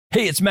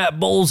Hey, it's Matt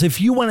Bowles.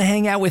 If you want to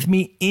hang out with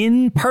me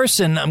in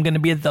person, I'm going to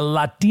be at the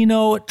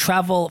Latino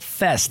Travel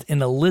Fest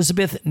in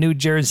Elizabeth, New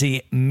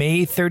Jersey,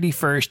 May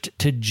 31st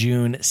to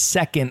June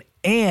 2nd.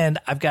 And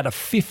I've got a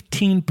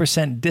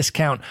 15%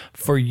 discount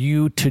for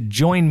you to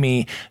join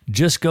me.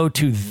 Just go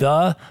to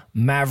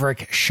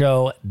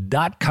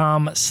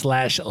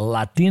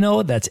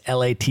themaverickshow.com/Latino. That's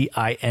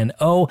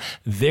Latino.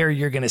 There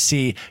you're going to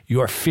see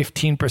your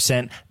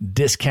 15%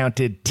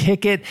 discounted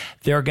ticket.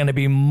 There are going to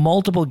be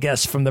multiple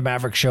guests from the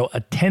Maverick Show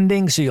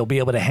attending, so you'll be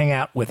able to hang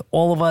out with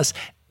all of us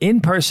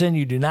in person.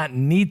 You do not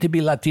need to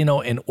be Latino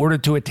in order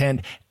to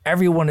attend.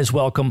 Everyone is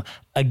welcome.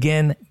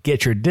 Again,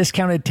 get your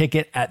discounted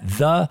ticket at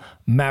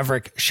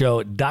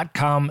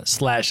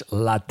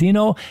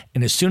themaverickshow.com/Latino.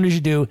 And as soon as you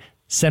do,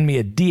 send me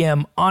a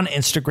DM on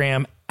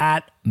Instagram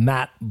at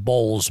Matt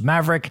Bowles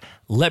Maverick.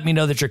 Let me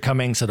know that you're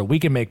coming so that we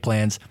can make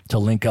plans to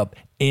link up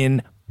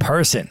in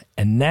person.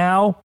 And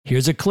now,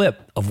 here's a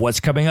clip of what's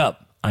coming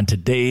up on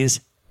today's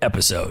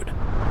episode.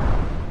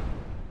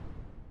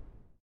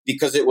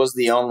 Because it was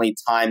the only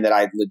time that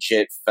I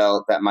legit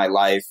felt that my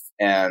life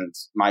and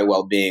my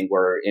well-being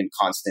were in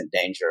constant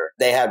danger.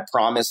 They had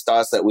promised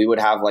us that we would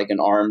have like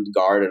an armed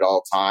guard at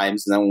all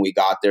times. And then when we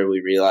got there,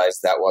 we realized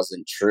that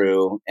wasn't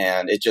true.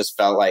 And it just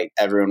felt like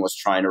everyone was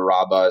trying to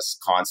rob us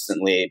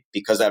constantly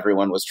because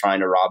everyone was trying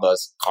to rob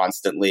us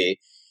constantly.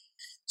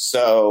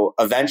 So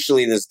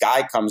eventually this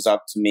guy comes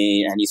up to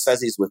me and he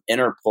says he's with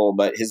Interpol,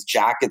 but his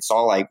jacket's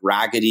all like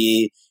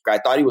raggedy. I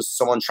thought he was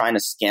someone trying to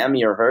scam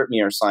me or hurt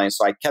me or something.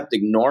 So I kept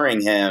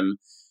ignoring him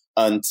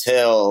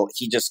until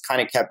he just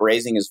kind of kept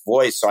raising his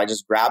voice. So I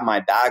just grabbed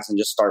my bags and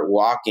just start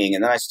walking.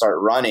 And then I start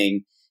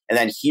running. And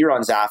then he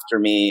runs after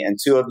me. And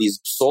two of these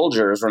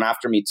soldiers run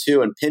after me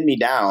too and pin me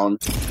down.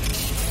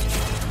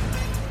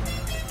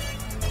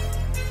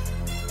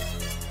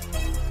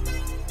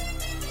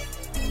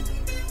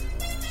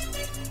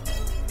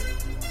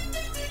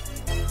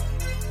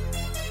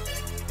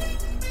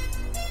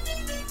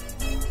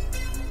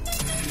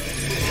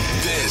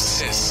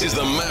 This is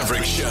the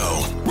Maverick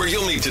Show, where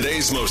you'll meet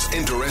today's most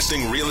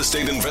interesting real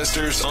estate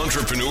investors,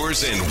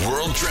 entrepreneurs, and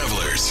world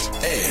travelers,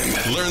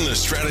 and learn the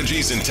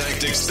strategies and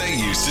tactics they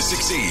use to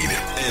succeed.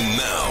 And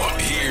now,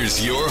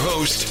 here's your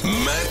host,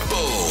 Matt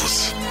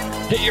Bowles.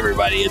 Hey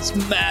everybody, it's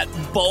Matt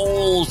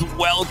Bowles.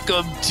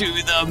 Welcome to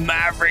the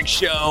Maverick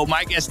Show.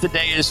 My guest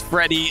today is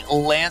Freddy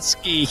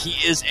Lansky. He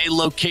is a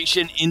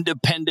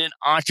location-independent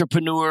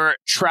entrepreneur,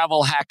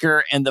 travel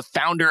hacker, and the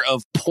founder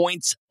of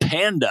Points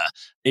Panda,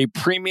 a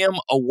premium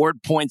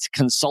award points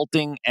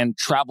consulting and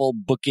travel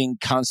booking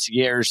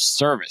concierge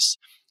service.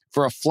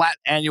 For a flat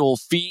annual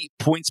fee,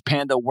 Points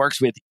Panda works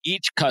with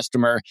each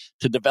customer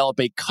to develop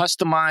a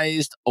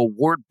customized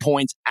award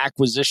points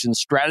acquisition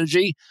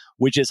strategy,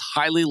 which is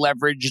highly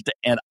leveraged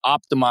and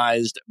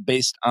optimized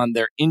based on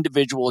their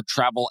individual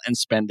travel and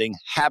spending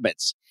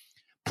habits.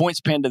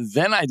 Points Panda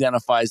then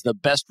identifies the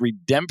best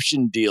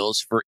redemption deals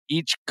for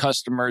each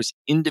customer's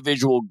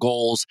individual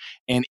goals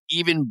and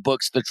even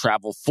books the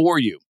travel for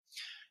you.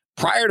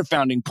 Prior to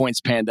founding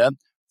Points Panda,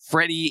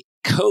 Freddy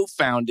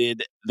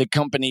co-founded the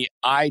company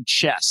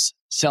iChess,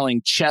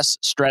 selling chess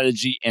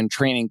strategy and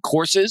training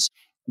courses,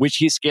 which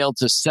he scaled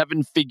to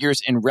 7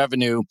 figures in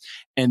revenue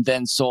and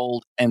then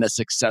sold in a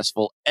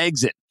successful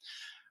exit.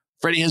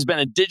 Freddy has been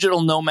a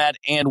digital nomad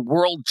and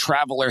world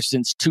traveler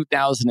since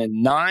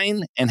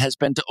 2009 and has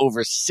been to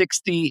over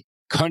 60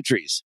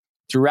 countries.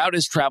 Throughout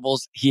his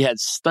travels, he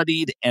has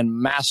studied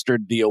and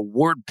mastered the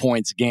award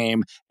points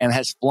game and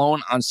has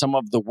flown on some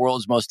of the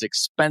world's most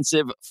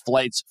expensive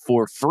flights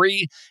for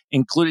free,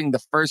 including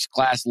the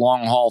first-class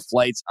long-haul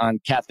flights on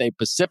Cathay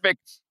Pacific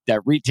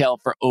that retail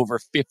for over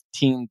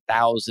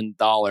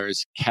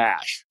 $15,000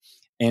 cash.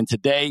 And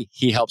today,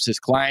 he helps his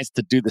clients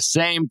to do the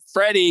same.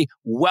 Freddy,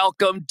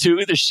 welcome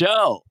to the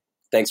show.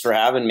 Thanks for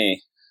having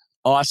me.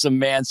 Awesome,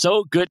 man.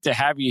 So good to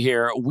have you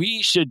here.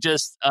 We should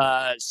just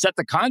set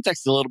the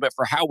context a little bit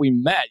for how we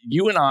met.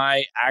 You and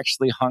I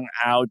actually hung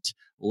out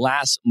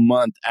last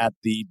month at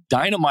the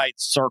Dynamite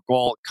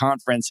Circle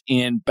conference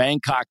in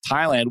Bangkok,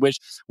 Thailand, which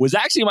was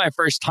actually my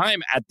first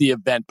time at the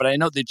event. But I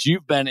know that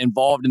you've been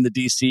involved in the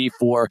DC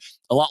for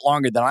a lot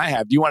longer than I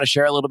have. Do you want to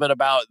share a little bit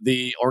about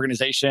the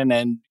organization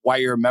and why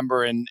you're a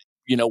member and,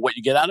 you know, what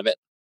you get out of it?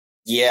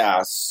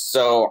 Yeah,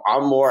 so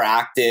I'm more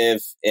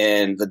active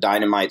in the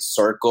Dynamite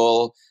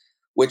Circle,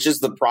 which is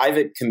the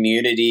private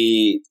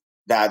community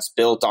that's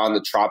built on the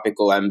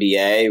Tropical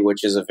MBA,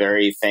 which is a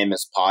very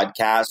famous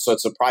podcast. So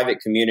it's a private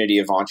community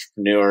of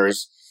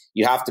entrepreneurs.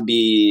 You have to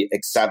be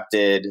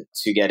accepted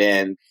to get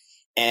in.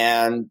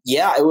 And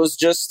yeah, it was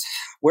just,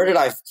 where did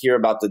I hear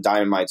about the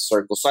Dynamite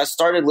Circle? So I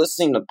started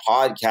listening to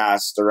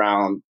podcasts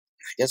around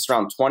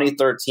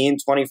 2013,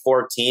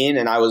 2014,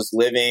 and I was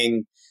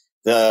living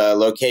the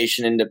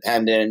location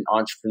independent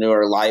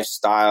entrepreneur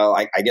lifestyle.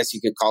 I guess you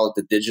could call it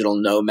the digital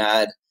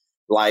nomad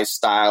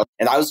lifestyle.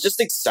 And I was just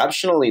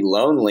exceptionally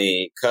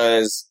lonely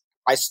because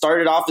I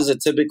started off as a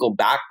typical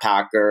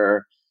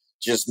backpacker,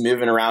 just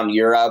moving around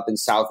Europe and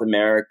South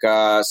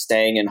America,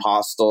 staying in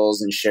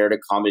hostels and shared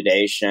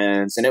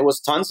accommodations. And it was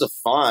tons of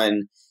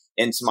fun.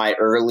 into my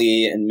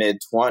early and mid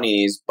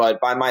 20s. But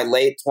by my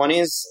late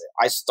 20s,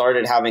 I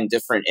started having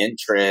different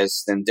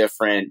interests and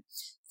different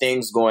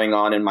things going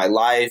on in my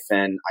life.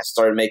 And I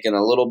started making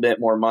a little bit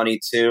more money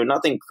too.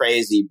 Nothing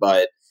crazy,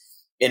 but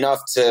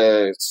enough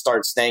to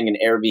start staying in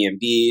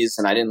Airbnbs.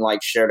 And I didn't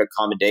like shared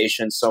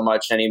accommodation so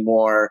much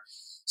anymore.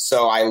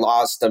 So I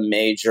lost a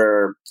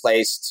major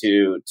place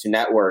to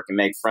network and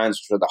make friends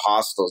for the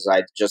hostels.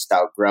 I'd just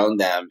outgrown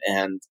them.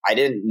 And I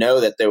didn't know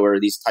that there were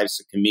these types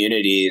of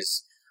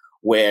communities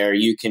where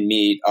you can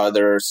meet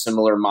other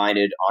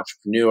similar-minded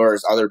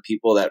entrepreneurs, other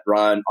people that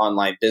run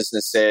online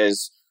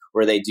businesses,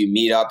 where they do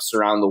meetups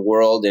around the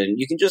world. And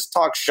you can just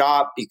talk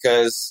shop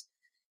because,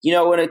 you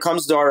know, when it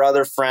comes to our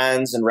other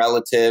friends and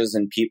relatives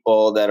and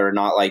people that are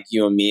not like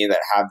you and me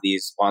that have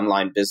these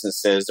online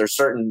businesses, there's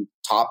certain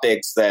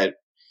topics that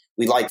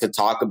we like to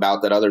talk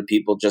about that other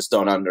people just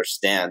don't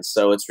understand.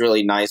 So it's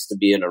really nice to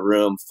be in a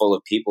room full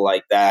of people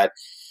like that.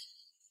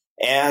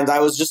 And I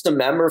was just a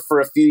member for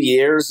a few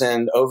years.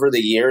 And over the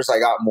years, I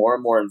got more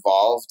and more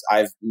involved.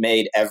 I've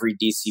made every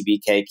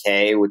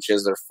DCBKK, which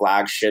is their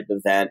flagship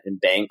event in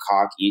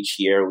Bangkok each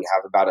year. We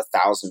have about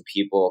 1,000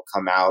 people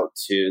come out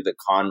to the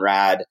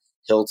Conrad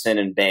Hilton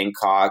in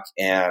Bangkok.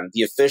 And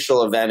the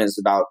official event is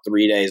about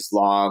 3 days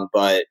long,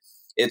 but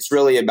it's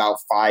really about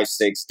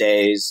 5-6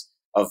 days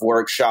of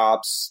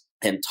workshops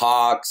and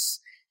talks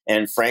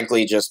and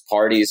frankly, just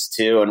parties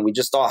too. And we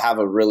just all have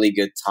a really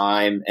good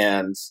time.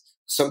 And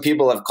some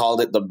people have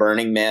called it the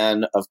Burning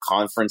Man of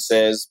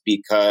conferences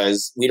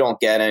because we don't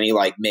get any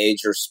like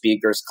major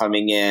speakers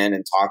coming in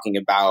and talking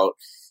about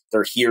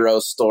their hero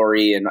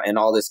story and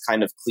all this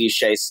kind of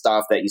cliche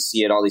stuff that you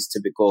see at all these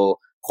typical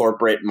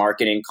corporate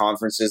marketing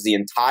conferences. The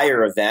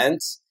entire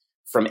event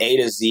from A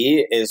to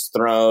Z is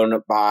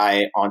thrown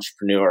by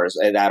entrepreneurs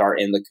that are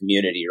in the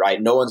community,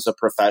 right? No one's a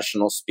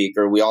professional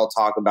speaker. We all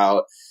talk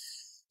about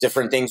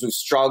different things we've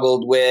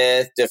struggled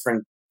with,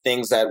 different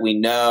things that we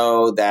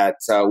know that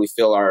we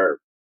feel are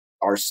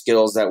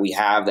skills that we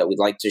have that we'd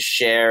like to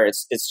share.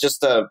 It's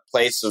just a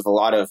place of a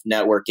lot of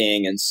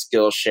networking and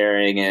skill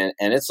sharing, and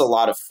it's a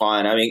lot of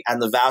fun. I mean,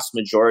 and the vast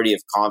majority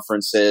of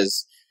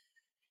conferences,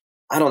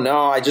 I don't know,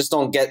 I just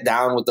don't get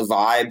down with the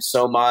vibe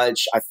so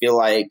much. I feel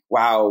like,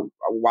 wow,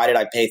 why did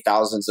I pay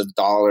thousands of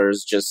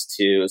dollars just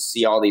to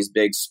see all these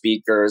big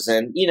speakers?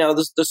 And, you know,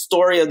 the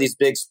story of these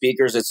big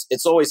speakers,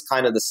 it's always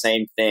kind of the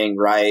same thing,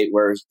 right?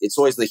 Where it's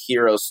always the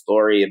hero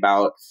story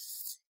about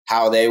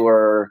how they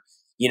were,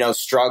 you know,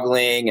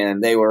 struggling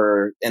and they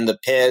were in the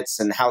pits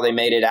and how they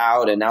made it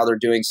out and now they're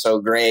doing so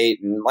great.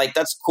 And like,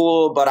 that's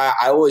cool. But I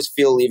always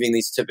feel leaving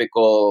these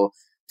typical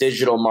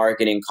digital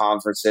marketing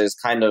conferences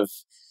kind of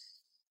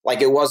like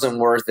it wasn't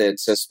worth it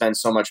to spend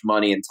so much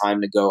money and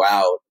time to go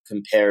out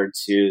compared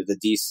to the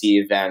DC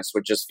events,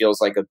 which just feels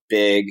like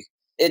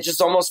it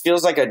just almost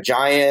feels like a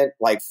giant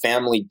like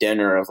family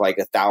dinner of like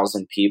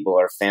 1,000 people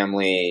or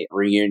family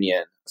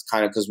reunion. It's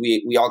kind of because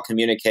we all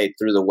communicate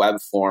through the web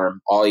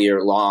form all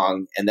year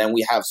long. And then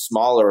we have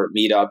smaller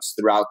meetups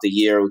throughout the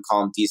year. We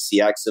call them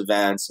DCX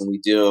events, and we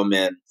do them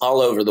in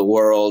all over the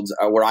world.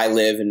 Where I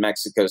live in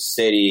Mexico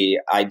City,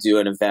 I do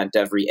an event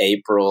every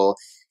April.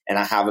 And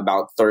I have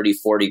about 30,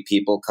 40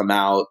 people come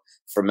out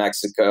from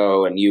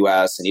Mexico and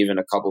US and even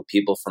a couple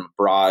people from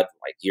abroad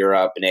like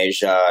Europe and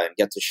Asia and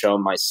get to show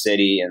my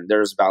city. And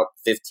there's about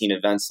 15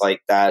 events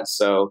like that.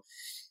 So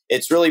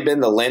it's really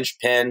been the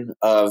linchpin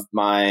of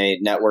my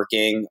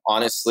networking.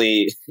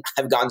 Honestly,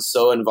 I've gotten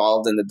so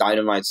involved in the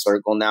Dynamite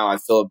Circle now, I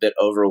feel a bit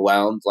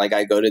overwhelmed. Like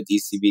I go to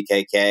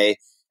DCBKK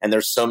and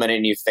there's so many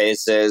new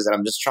faces and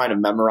I'm just trying to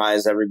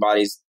memorize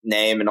everybody's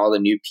name and all the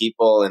new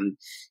people. And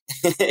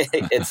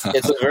it's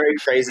a very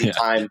crazy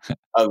time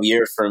of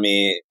year for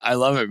me. I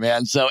love it,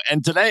 man. So,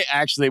 and today,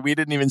 actually, we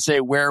didn't even say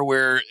where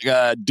we're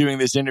doing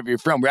this interview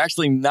from. We're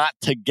actually not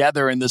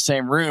together in the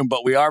same room,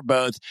 but we are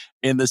both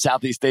in the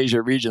Southeast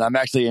Asia region. I'm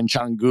actually in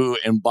Canggu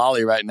in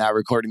Bali right now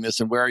recording this.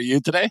 And where are you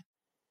today?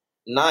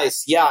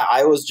 Nice. Yeah,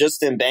 I was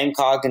just in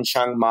Bangkok and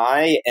Chiang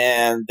Mai,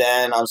 and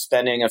then I'm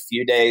spending a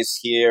few days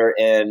here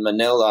in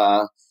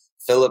Manila,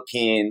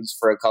 Philippines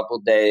for a couple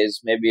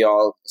days. Maybe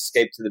I'll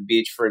escape to the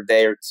beach for a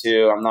day or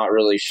two. I'm not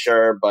really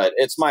sure, but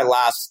it's my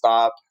last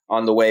stop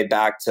on the way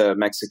back to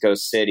Mexico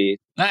City.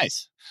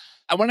 Nice.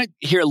 I want to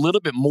hear a little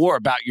bit more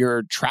about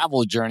your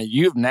travel journey.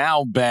 You've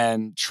now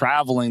been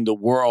traveling the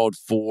world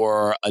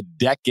for a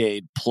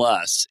decade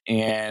plus,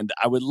 and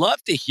I would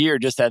love to hear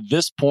just at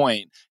this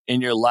point in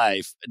your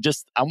life,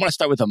 I want to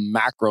start with a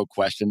macro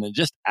question and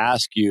just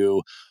ask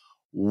you,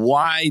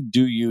 why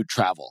do you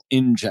travel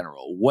in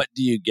general? What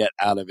do you get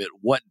out of it?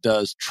 What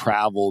does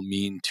travel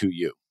mean to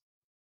you?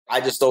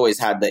 I just always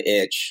had the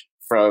itch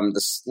from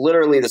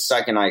literally the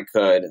second I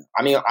could.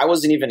 I mean, I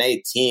wasn't even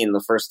 18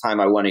 the first time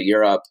I went to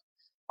Europe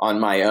on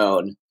my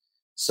own.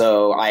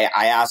 So I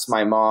asked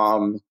my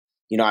mom,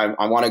 you know,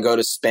 I want to go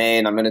to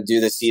Spain. I'm going to do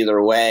this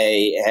either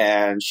way.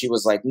 And she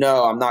was like,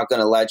 no, I'm not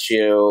going to let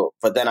you.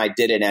 But then I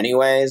did it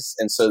anyways.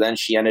 And so then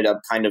she ended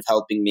up kind of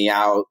helping me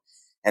out.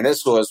 And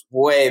this was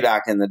way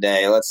back in the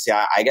day. Let's see,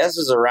 I guess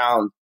it was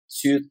around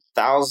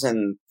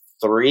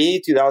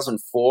 2003,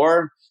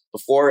 2004.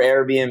 before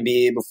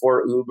Airbnb,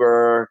 before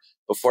Uber,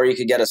 before you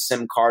could get a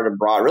SIM card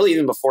abroad, really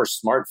even before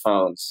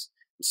smartphones.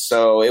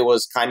 So it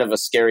was kind of a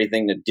scary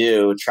thing to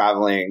do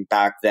traveling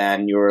back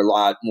then. You were a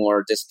lot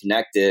more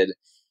disconnected.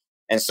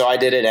 And so I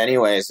did it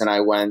anyways. And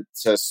I went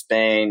to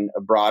Spain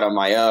abroad on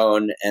my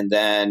own. And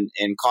then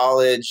in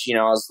college,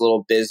 I was a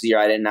little busier.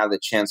 I didn't have the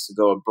chance to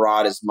go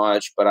abroad as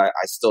much, but I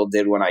still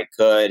did when I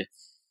could.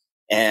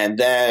 And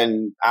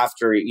then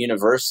after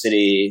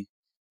university,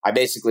 I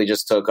basically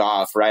just took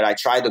off, right? I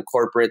tried the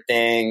corporate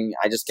thing.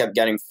 I just kept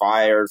getting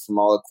fired from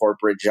all the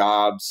corporate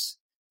jobs.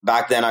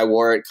 Back then, I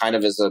wore it kind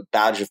of as a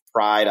badge of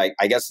pride.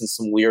 I guess in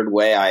some weird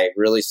way, I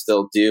really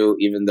still do,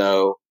 even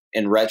though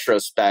in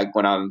retrospect,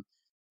 when I'm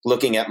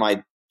looking at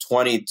my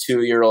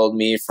 22-year-old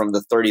me from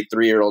the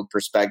 33-year-old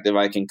perspective,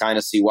 I can kind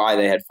of see why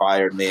they had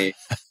fired me.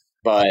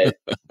 But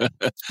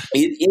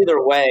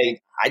either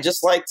way, I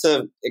just like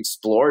to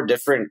explore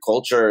different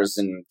cultures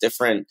and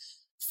different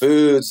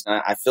foods.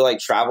 I feel like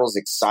travel is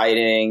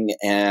exciting,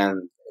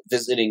 and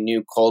visiting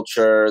new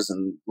cultures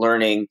and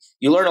learning.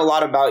 You learn a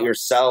lot about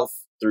yourself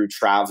through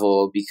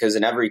travel, because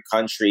in every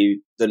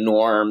country, the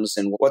norms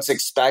and what's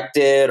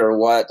expected or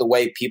what the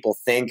way people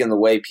think and the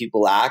way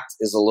people act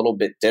is a little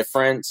bit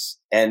different.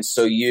 And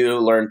so you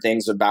learn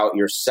things about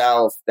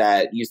yourself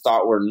that you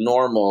thought were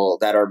normal,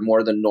 that are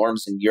more the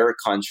norms in your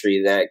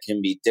country, that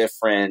can be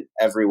different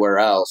everywhere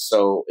else.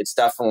 So it's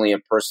definitely a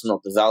personal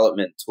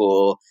development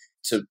tool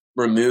to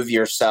remove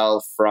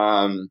yourself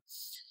from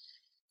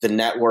the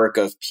network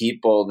of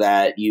people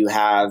that you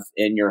have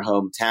in your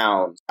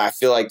hometown. I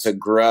feel like to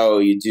grow,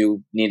 you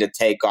do need to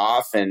take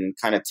off and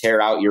kind of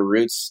tear out your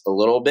roots a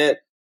little bit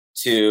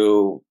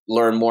to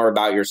learn more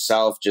about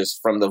yourself, just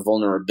from the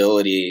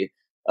vulnerability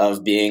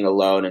of being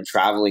alone and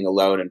traveling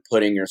alone and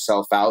putting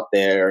yourself out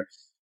there,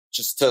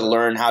 just to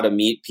learn how to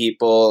meet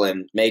people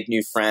and make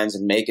new friends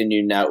and make a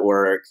new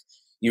network.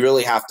 You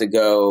really have to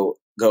go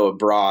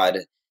abroad.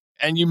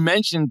 And you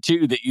mentioned,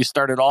 too, that you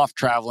started off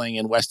traveling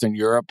in Western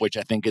Europe, which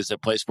I think is a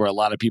place where a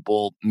lot of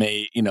people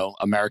may,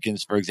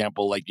 Americans, for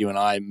example, like you and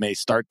I, may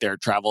start their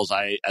travels.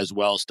 I, as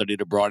well,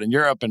 studied abroad in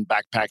Europe and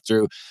backpacked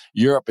through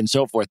Europe and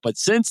so forth. But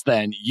since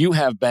then, you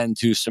have been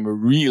to some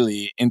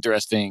really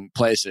interesting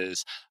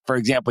places. For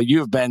example,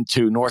 you've been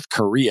to North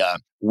Korea,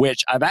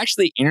 which I've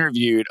actually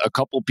interviewed a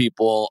couple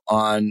people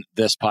on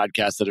this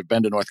podcast that have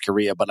been to North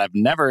Korea, but I've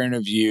never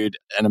interviewed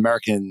an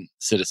American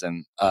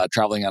citizen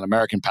traveling on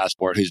American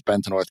passport who's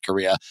been to North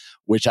Korea,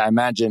 which I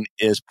imagine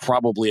is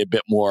probably a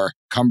bit more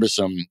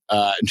cumbersome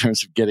in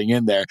terms of getting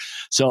in there.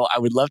 So I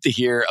would love to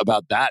hear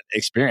about that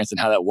experience and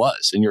how that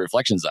was and your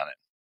reflections on it.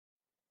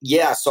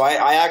 Yeah, so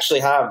I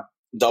actually have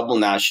double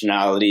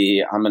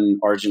nationality. I'm an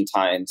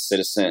Argentine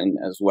citizen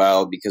as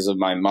well because of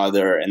my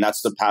mother, and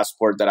that's the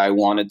passport that I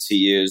wanted to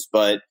use.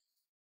 But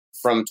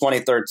from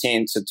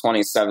 2013 to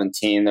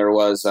 2017, there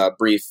was a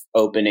brief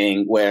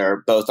opening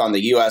where both on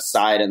the US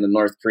side and the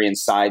North Korean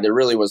side, there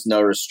really was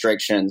no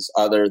restrictions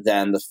other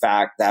than the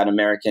fact that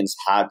Americans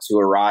had to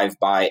arrive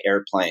by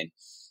airplane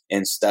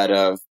instead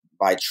of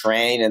by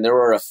train. And there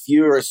were a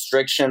few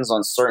restrictions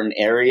on certain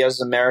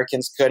areas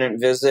Americans couldn't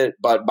visit,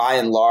 but by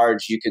and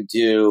large, you could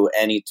do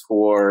any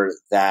tour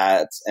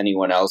that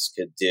anyone else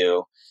could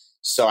do.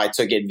 So I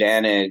took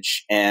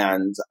advantage,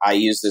 and I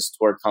used this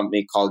tour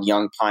company called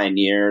Young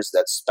Pioneers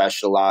that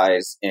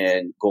specialize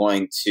in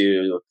going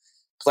to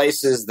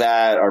places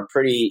that are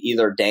pretty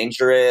either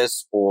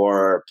dangerous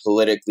or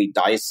politically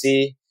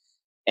dicey.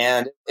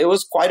 And it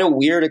was quite a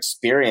weird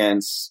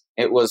experience.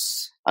 It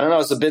was, I don't know,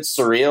 it's a bit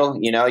surreal.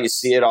 You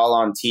see it all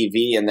on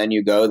TV, and then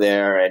you go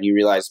there and you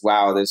realize,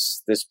 wow,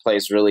 this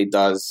place really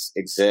does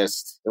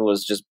exist. It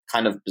was just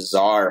kind of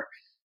bizarre,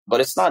 but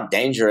it's not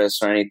dangerous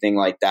or anything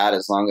like that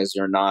as long as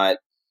you're not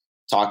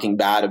talking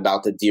bad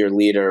about the dear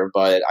leader.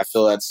 But I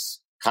feel that's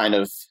kind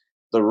of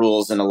the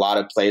rules in a lot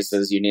of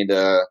places. You need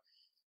to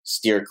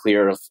steer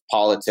clear of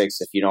politics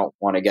if you don't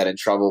want to get in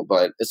trouble,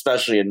 but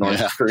especially in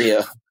North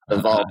Korea,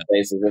 of all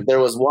places. If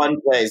there was one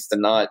place to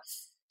not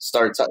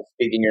start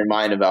speaking your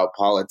mind about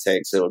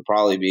politics, it would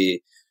probably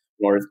be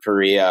North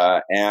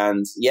Korea.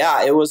 And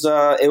yeah, it was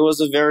a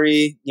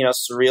very,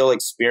 surreal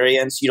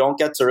experience. You don't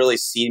get to really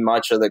see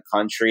much of the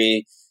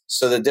country.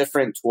 So the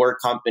different tour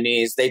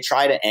companies, they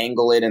try to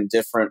angle it in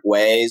different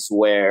ways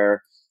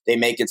where they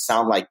make it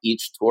sound like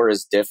each tour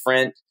is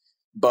different,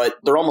 but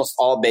they're almost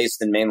all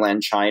based in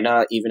mainland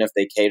China, even if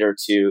they cater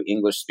to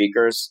English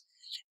speakers.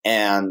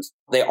 And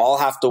they all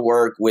have to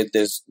work with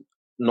this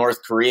North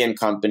Korean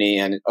company.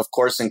 And of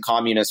course, in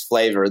communist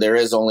flavor, there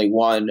is only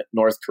one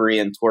North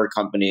Korean tour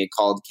company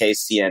called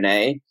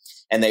KCNA,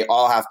 and they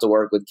all have to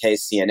work with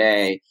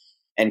KCNA.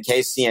 And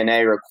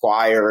KCNA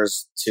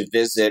requires to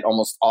visit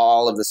almost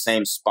all of the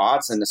same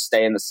spots and to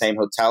stay in the same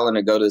hotel and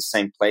to go to the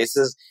same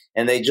places.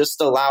 And they just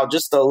allow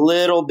just a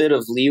little bit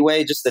of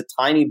leeway, just a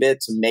tiny bit,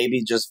 to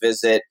maybe just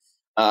visit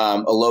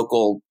a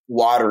local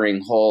watering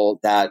hole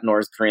that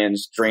North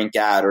Koreans drink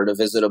at, or to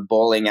visit a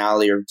bowling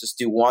alley, or just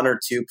do one or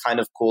two kind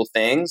of cool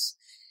things.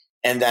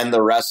 And then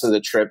the rest of the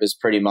trip is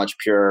pretty much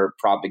pure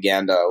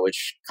propaganda,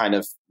 which kind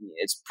of,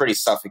 it's pretty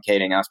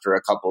suffocating after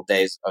a couple of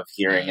days of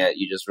hearing it.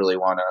 You just really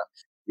want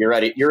to, you're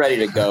ready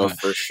to go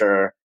for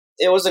sure.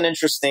 It was an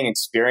interesting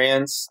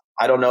experience.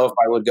 I don't know if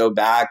I would go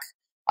back.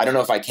 I don't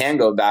know if I can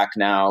go back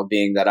now,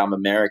 being that I'm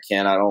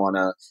American. I don't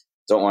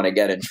want to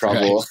get in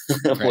trouble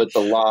with the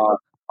law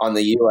on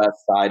the U.S.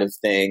 side of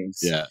things.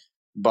 Yeah.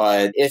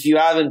 But if you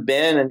haven't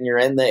been and you're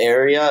in the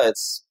area,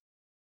 it's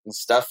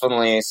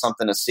definitely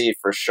something to see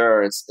for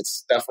sure.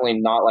 It's definitely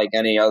not like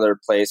any other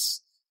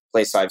place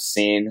I've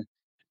seen.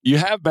 You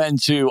have been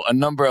to a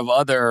number of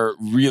other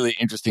really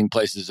interesting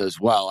places as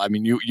well. I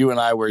mean, you and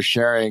I were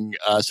sharing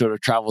sort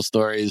of travel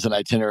stories and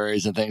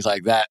itineraries and things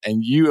like that.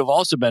 And you have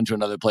also been to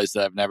another place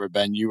that I've never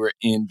been. You were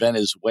in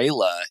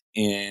Venezuela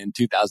in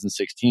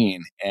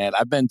 2016. And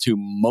I've been to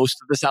most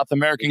of the South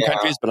American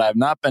countries, but I have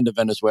not been to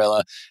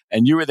Venezuela.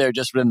 And you were there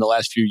just within the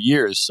last few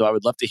years. So I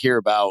would love to hear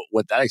about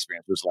what that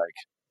experience was like.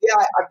 Yeah,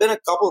 I've been a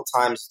couple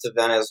times to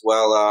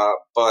Venezuela,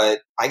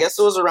 but I guess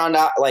it was around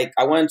like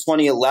I went in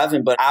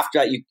 2011. But after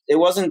that, it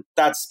wasn't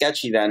that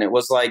sketchy then. It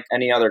was like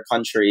any other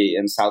country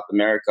in South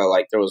America.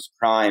 Like there was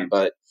crime,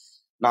 but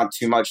not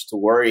too much to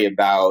worry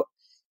about.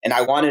 And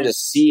I wanted to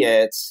see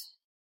it.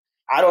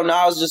 I don't know.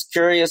 I was just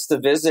curious to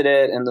visit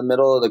it in the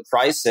middle of the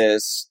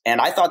crisis.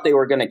 And I thought they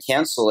were going to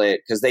cancel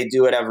it because they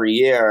do it every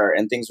year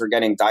and things were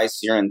getting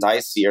dicier and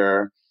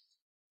dicier.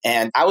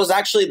 And I was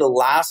actually the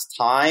last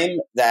time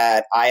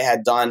that I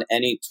had done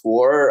any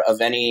tour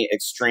of any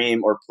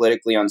extreme or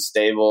politically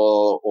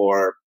unstable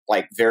or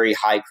like very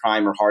high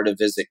crime or hard to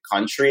visit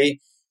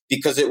country,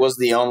 because it was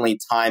the only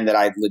time that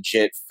I'd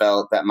legit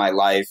felt that my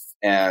life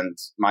and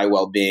my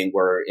well-being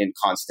were in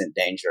constant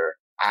danger.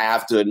 I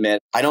have to admit,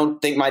 I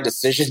don't think my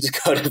decision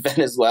to go to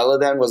Venezuela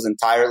then was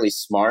entirely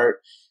smart.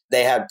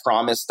 They had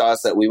promised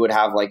us that we would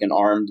have like an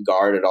armed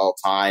guard at all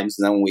times.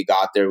 And then when we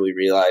got there, we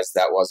realized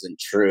that wasn't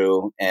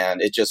true. And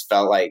it just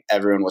felt like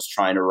everyone was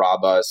trying to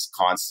rob us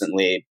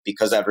constantly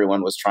because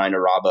everyone was trying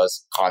to rob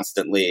us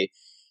constantly.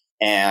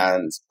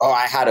 And,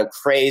 I had a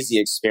crazy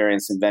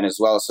experience in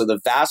Venezuela. So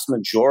the vast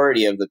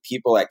majority of the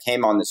people that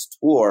came on this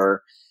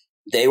tour,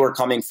 they were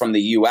coming from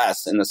the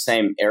US in the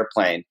same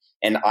airplane.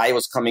 And I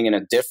was coming in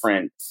a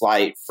different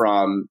flight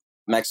from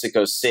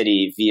Mexico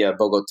City via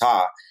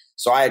Bogota.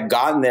 So I had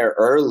gotten there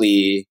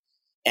early,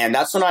 and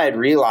that's when I had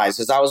realized,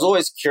 because I was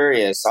always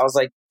curious. I was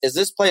like, is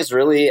this place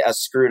really as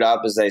screwed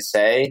up as they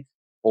say?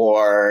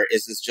 Or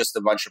is this just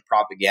a bunch of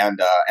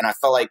propaganda? And I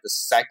felt like the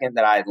second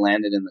that I had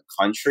landed in the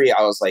country,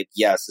 I was like,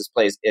 yes, this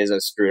place is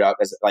as screwed up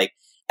as like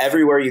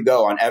everywhere you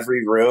go, on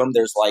every room,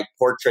 there's like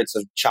portraits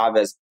of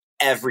Chavez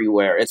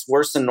everywhere. It's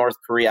worse than North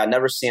Korea. I've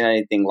never seen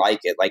anything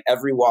like it. Like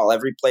every wall,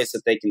 every place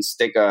that they can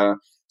stick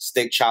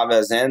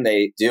Chavez in,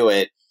 they do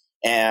it.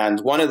 And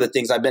one of the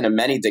things, I've been in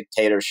many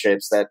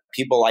dictatorships, that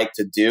people like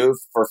to do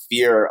for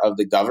fear of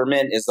the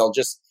government is they'll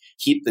just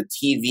keep the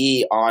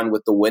TV on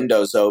with the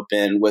windows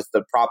open, with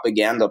the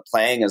propaganda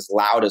playing as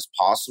loud as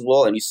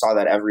possible. And you saw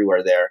that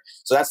everywhere there.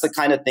 So that's the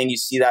kind of thing you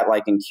see that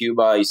like in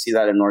Cuba, you see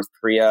that in North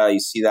Korea, you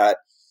see that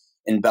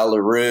in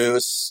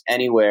Belarus,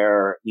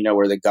 anywhere,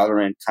 where the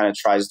government kind of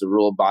tries to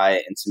rule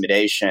by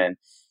intimidation.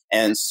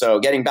 And so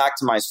getting back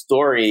to my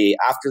story,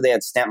 after they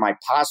had stamped my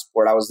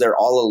passport, I was there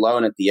all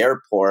alone at the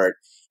airport.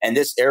 And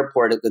this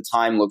airport at the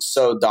time looked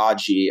so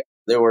dodgy.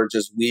 There were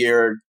just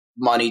weird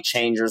money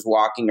changers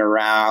walking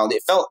around.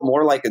 It felt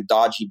more like a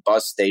dodgy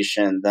bus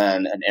station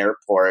than an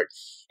airport.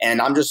 And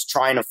I'm just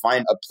trying to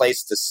find a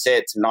place to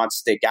sit to not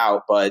stick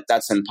out, but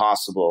that's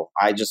impossible.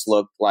 I just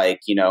looked like,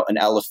 an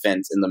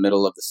elephant in the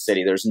middle of the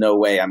city. There's no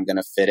way I'm going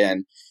to fit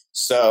in.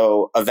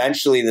 So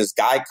eventually this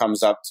guy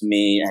comes up to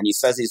me and he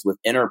says he's with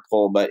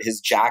Interpol, but his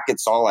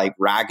jacket's all like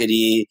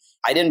raggedy.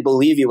 I didn't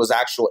believe he was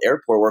actual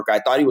airport worker. I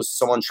thought he was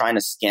someone trying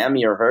to scam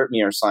me or hurt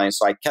me or something.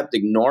 So I kept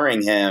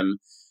ignoring him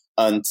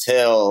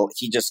until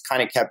he just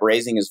kind of kept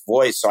raising his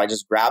voice. So I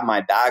just grabbed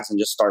my bags and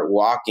just start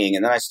walking.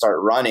 And then I start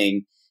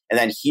running. And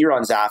then he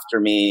runs after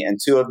me. And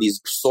two of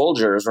these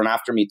soldiers run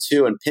after me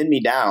too and pin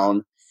me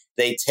down.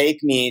 They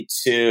take me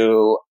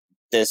to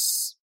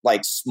this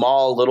like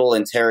small little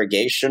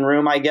interrogation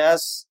room, I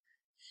guess.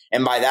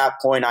 And by that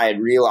point, I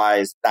had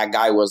realized that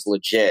guy was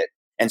legit.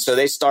 And so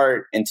they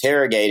start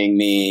interrogating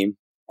me.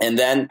 And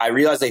then I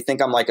realized they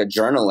think I'm like a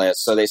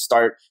journalist. So they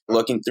start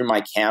looking through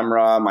my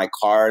camera, my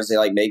cars. They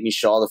like make me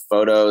show all the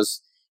photos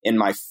in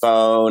my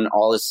phone,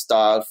 all this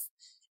stuff.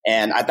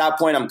 And at that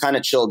point, I'm kind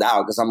of chilled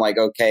out because I'm like,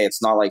 okay,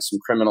 it's not like some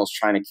criminals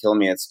trying to kill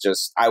me. It's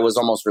just, I was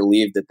almost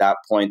relieved at that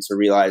point to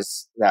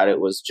realize that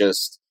it was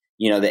just,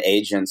 the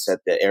agents at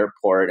the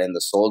airport and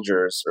the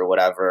soldiers or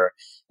whatever.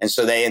 And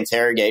so they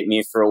interrogate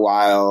me for a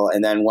while.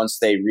 And then once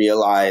they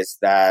realize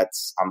that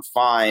I'm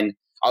fine,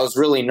 I was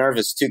really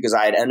nervous too, because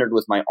I had entered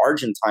with my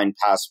Argentine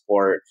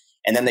passport.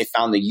 And then they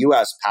found the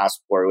US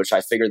passport, which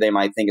I figured they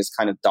might think is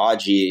kind of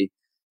dodgy,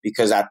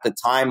 because at the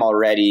time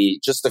already,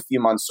 just a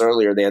few months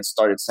earlier, they had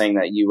started saying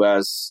that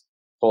US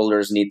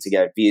holders need to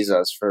get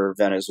visas for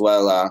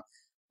Venezuela.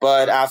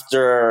 But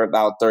after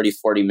about 30,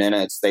 40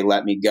 minutes, they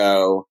let me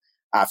go.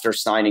 after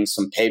signing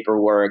some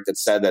paperwork that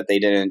said that they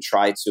didn't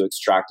try to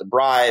extract a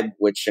bribe,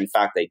 which in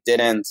fact they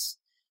didn't.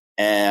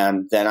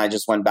 And then I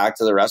just went back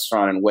to the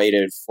restaurant and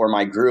waited for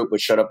my group,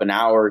 which showed up an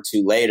hour or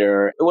two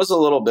later. It was a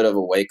little bit of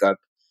a wake up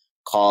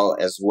call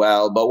as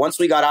well. But once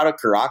we got out of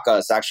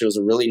Caracas, actually, it was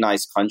a really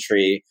nice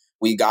country.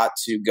 We got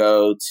to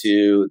go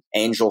to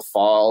Angel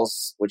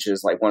Falls, which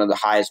is like one of the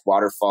highest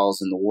waterfalls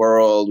in the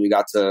world. We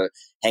got to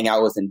hang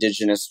out with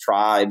indigenous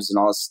tribes and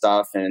all this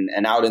stuff. And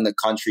out in the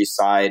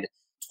countryside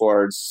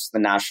towards the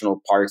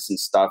national parks and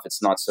stuff,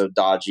 it's not so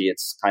dodgy.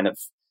 It's kind of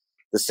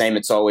the same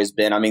it's always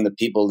been. I mean, the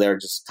people there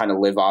just kind of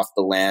live off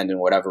the land and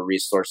whatever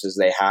resources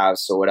they have.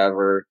 So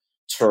whatever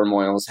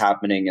turmoil is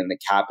happening in the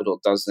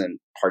capital doesn't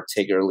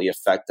particularly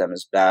affect them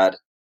as bad.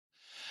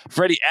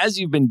 Freddy, as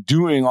you've been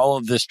doing all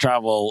of this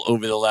travel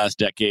over the last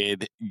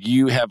decade,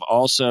 you have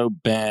also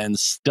been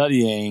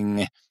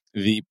studying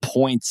the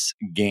points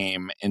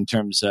game in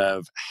terms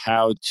of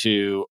how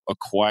to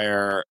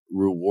acquire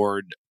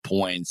reward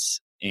points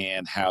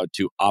and how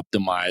to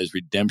optimize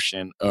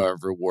redemption of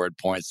reward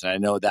points. And I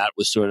know that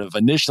was sort of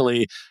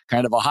initially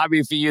kind of a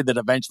hobby for you that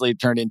eventually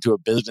turned into a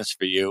business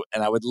for you.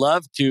 And I would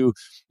love to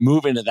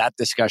move into that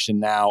discussion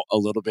now a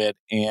little bit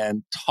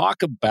and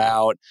talk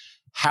about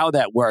how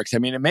that works. I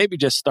mean, and maybe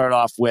just start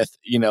off with,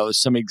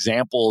 some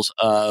examples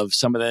of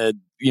some of the,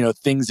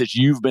 things that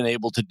you've been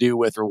able to do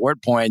with reward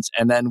points,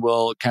 and then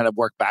we'll kind of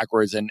work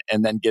backwards and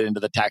then get into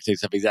the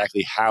tactics of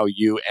exactly how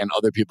you and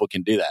other people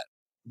can do that.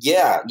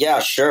 Yeah,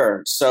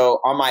 sure. So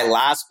on my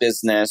last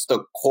business,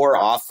 the core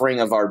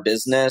offering of our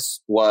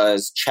business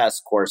was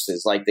chess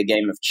courses, like the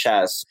game of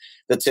chess.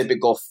 The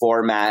typical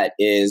format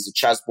is a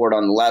chessboard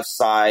on the left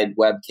side,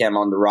 webcam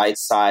on the right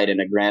side, and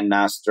a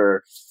grandmaster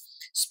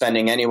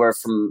spending anywhere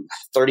from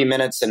 30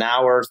 minutes, an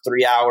hour,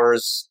 3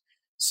 hours.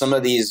 Some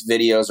of these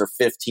videos are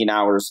 15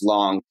 hours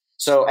long.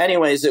 So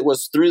anyways, it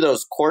was through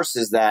those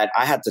courses that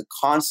I had to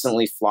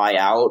constantly fly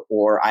out,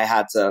 or I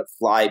had to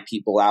fly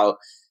people out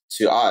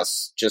to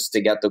us just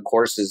to get the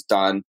courses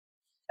done.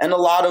 And a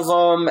lot of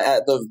them,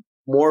 the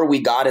more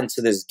we got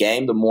into this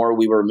game, the more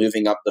we were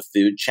moving up the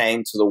food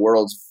chain to the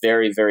world's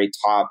very, very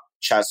top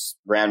chess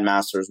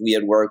grandmasters. We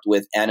had worked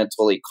with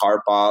Anatoly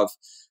Karpov,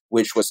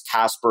 which was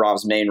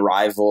Kasparov's main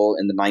rival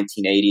in the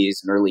 1980s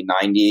and early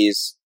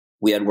 90s.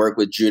 We had worked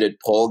with Judith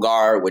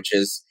Polgar, which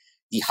is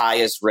the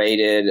highest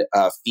rated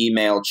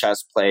female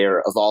chess player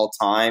of all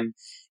time.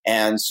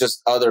 And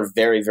just other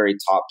very, very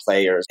top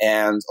players.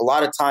 And a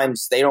lot of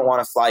times they don't want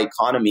to fly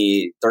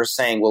economy. They're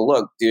saying, well,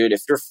 look, dude,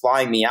 if you're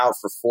flying me out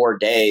for 4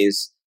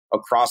 days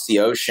across the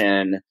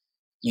ocean,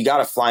 you got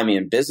to fly me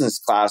in business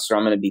class or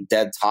I'm going to be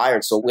dead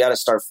tired. So we got to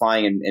start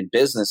flying in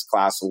business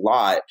class a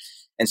lot.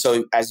 And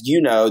so, as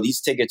you know, these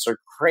tickets are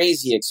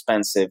crazy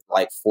expensive,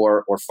 like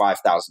 $4,000 or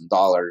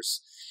 $5,000.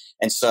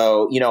 And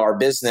so, our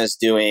business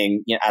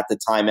doing, at the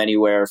time,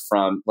 anywhere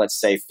from, let's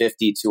say,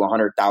 $50,000 to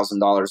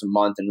 $100,000 a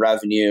month in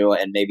revenue,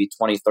 and maybe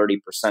 20, 30%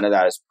 of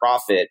that is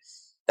profit,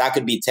 that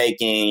could be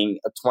taking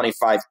a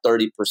 25,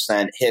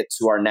 30% hit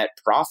to our net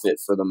profit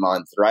for the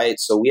month, right?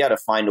 So we had to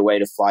find a way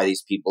to fly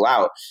these people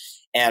out.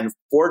 And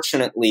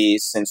fortunately,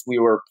 since we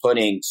were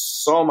putting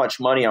so much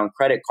money on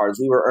credit cards,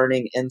 we were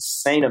earning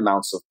insane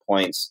amounts of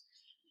points.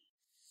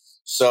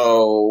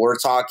 So we're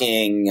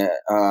talking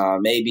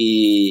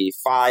maybe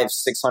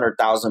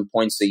 500,000-600,000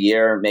 points a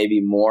year,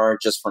 maybe more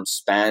just from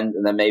spend,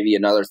 and then maybe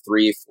another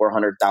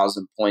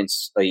 300,000-400,000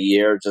 points a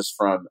year just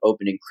from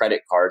opening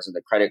credit cards and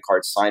the credit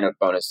card sign-up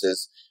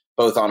bonuses,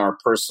 both on our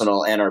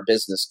personal and our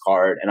business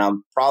card. And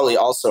I'm probably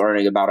also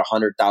earning about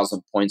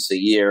 100,000 points a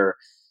year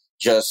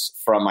just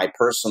from my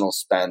personal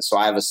spend. So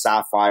I have a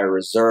Sapphire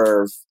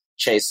Reserve,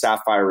 Chase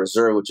Sapphire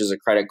Reserve, which is a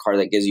credit card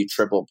that gives you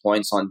triple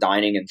points on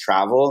dining and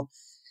travel.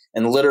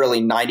 And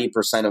literally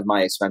 90% of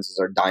my expenses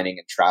are dining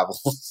and travel.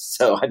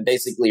 So I'm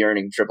basically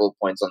earning triple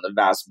points on the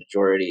vast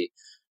majority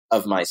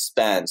of my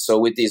spend. So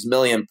with these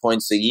million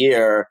points a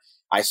year,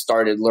 I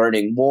started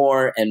learning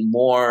more and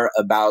more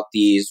about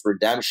these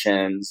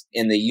redemptions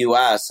in the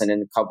US and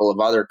in a couple of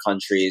other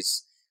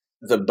countries.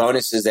 The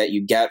bonuses that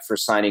you get for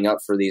signing up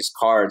for these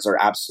cards are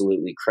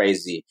absolutely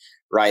crazy,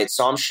 right?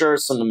 So I'm sure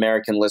some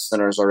American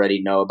listeners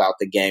already know about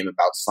the game,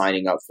 about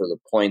signing up for the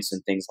points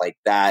and things like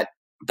that.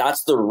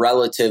 That's the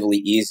relatively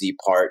easy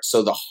part.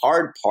 So the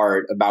hard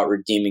part about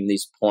redeeming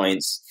these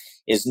points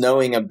is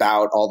knowing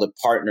about all the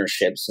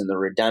partnerships and the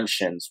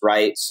redemptions,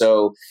 right?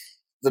 So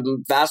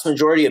the vast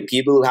majority of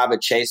people who have a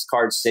Chase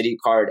card, Citi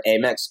card,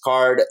 Amex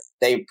card,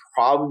 they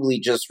probably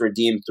just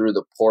redeem through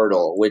the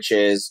portal, which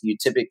is you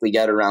typically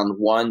get around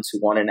 1 to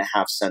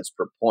 1.5 cents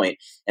per point.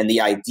 And the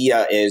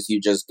idea is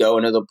you just go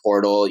into the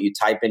portal, you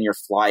type in your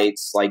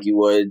flights like you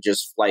would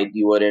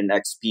in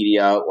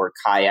Expedia or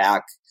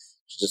Kayak,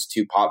 just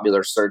two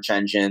popular search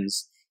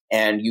engines,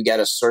 and you get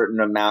a certain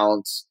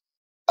amount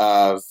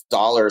of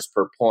dollars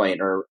per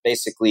point, or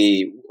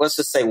basically, let's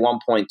just say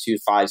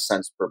 1.25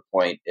 cents per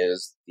point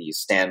is the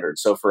standard.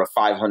 So for a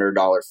 $500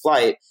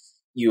 flight,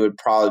 you would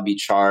probably be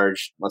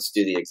charged, let's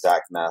do the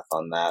exact math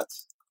on that.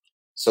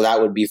 So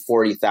that would be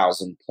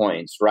 40,000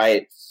 points,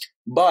 right?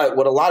 But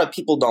what a lot of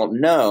people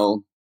don't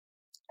know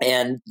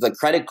and the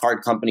credit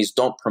card companies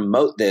don't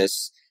promote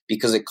this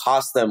because it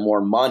costs them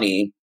more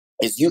money,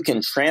 is you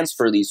can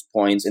transfer these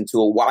points into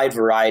a wide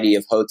variety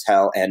of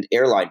hotel and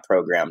airline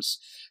programs.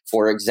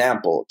 For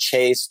example,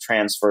 Chase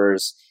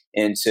transfers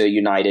into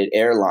United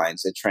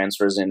Airlines. It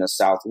transfers into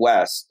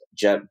Southwest,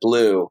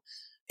 JetBlue,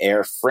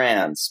 Air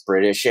France,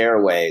 British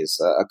Airways,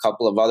 a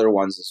couple of other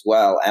ones as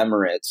well,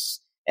 Emirates.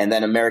 And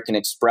then American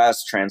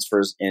Express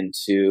transfers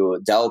into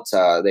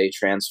Delta. They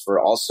transfer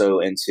also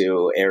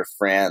into Air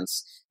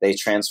France. They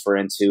transfer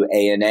into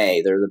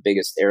ANA. They're the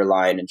biggest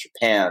airline in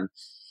Japan.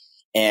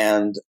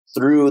 And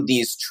through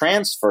these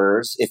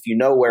transfers, if you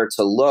know where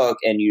to look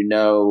and you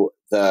know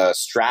the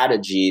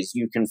strategies,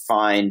 you can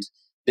find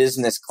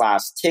business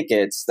class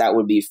tickets that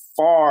would be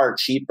far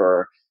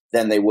cheaper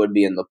than they would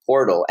be in the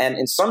portal.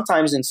 And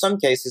sometimes, in some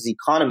cases,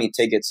 economy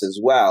tickets as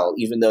well,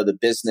 even though the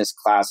business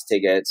class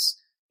tickets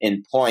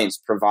in points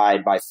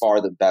provide by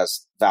far the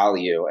best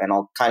value. And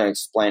I'll kind of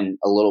explain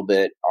a little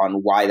bit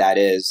on why that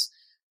is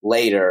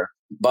later.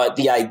 But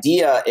the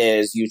idea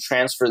is you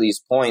transfer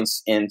these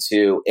points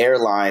into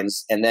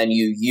airlines and then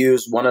you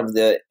use one of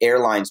the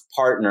airline's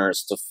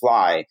partners to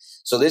fly.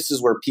 So this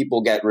is where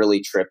people get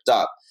really tripped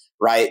up,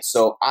 right?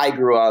 So I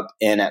grew up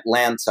in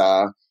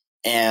Atlanta,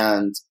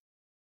 and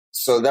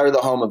so they're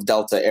the home of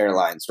Delta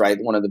Airlines, right?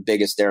 One of the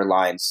biggest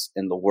airlines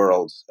in the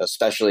world,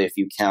 especially if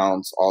you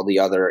count all the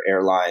other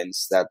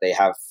airlines that they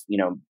have,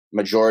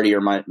 majority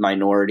or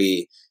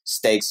minority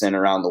stakes in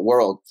around the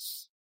world.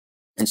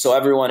 And so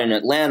everyone in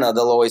Atlanta,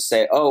 they'll always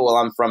say, oh, well,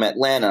 I'm from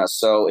Atlanta,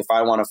 so if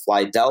I want to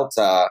fly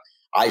Delta,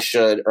 I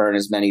should earn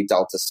as many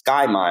Delta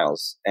Sky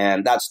Miles.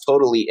 And that's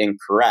totally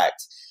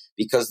incorrect,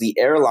 because the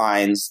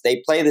airlines,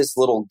 they play this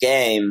little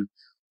game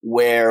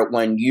where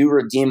when you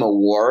redeem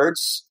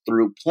awards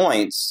through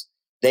points,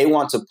 they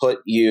want to put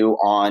you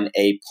on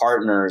a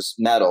partner's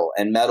medal.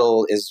 And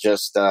medal is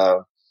just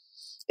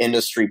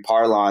industry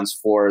parlance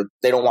for,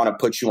 they don't want to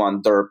put you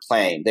on their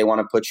plane. They want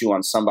to put you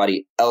on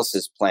somebody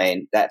else's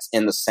plane that's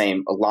in the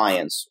same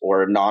alliance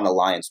or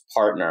non-alliance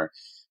partner.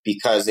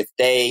 Because if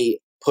they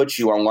put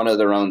you on one of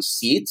their own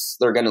seats,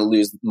 they're going to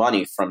lose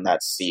money from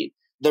that seat.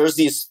 There's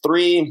these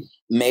three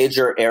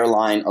major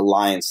airline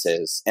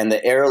alliances, and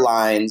the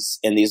airlines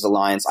in these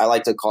alliances, I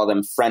like to call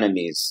them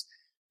frenemies,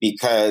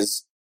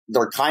 because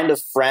they're kind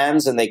of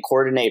friends and they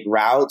coordinate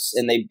routes,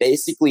 and they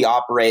basically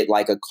operate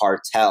like a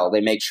cartel.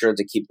 They make sure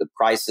to keep the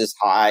prices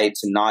high,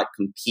 to not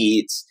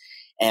compete.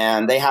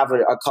 And they have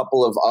a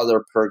couple of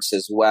other perks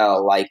as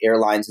well, like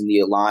airlines in the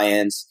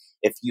alliance.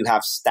 If you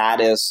have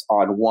status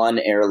on one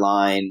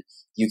airline,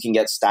 you can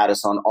get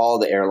status on all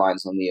the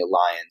airlines on the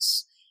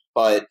alliance.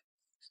 But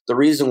the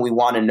reason we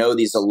want to know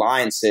these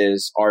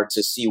alliances are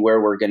to see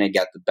where we're going to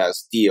get the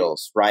best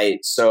deals, right?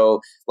 So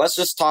let's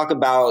just talk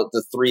about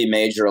the three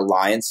major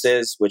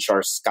alliances, which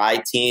are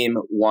SkyTeam,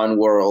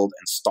 oneworld,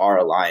 and Star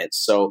Alliance.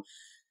 So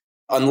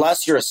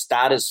unless you're a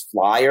status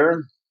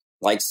flyer,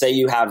 like say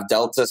you have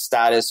Delta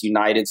status,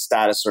 United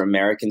status, or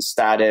American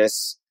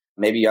status,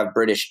 maybe you have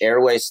British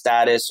Airways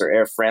status or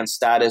Air France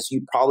status,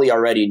 you probably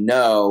already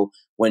know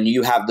when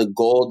you have the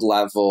gold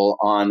level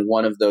on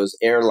one of those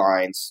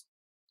airlines,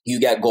 you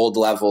get gold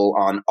level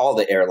on all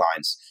the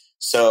airlines.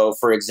 So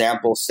for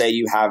example, say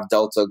you have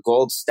Delta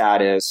Gold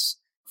status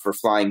for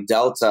flying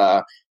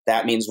Delta.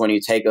 That means when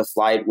you take a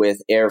flight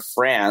with Air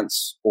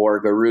France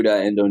or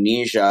Garuda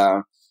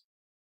Indonesia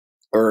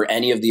or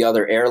any of the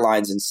other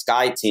airlines in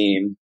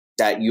SkyTeam,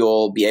 that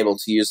you'll be able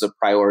to use a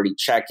priority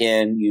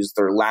check-in, use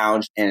their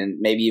lounge, and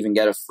maybe even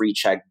get a free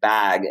check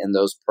bag and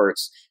those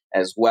perks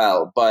as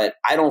well. But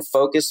I don't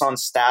focus on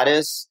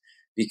status,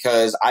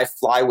 because I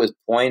fly with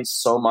points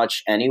so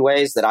much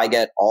anyways that I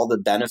get all the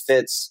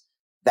benefits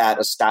that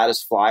a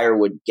status flyer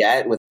would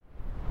get with.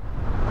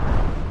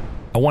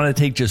 I want to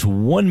take just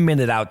 1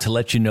 minute out to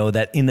let you know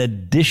that in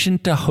addition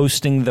to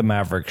hosting the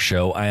Maverick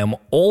Show, I am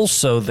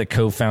also the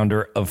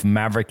co-founder of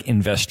Maverick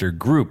Investor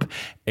Group,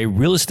 a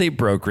real estate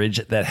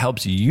brokerage that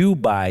helps you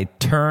buy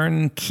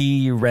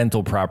turnkey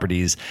rental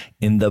properties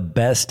in the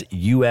best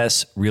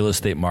U.S. real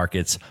estate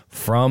markets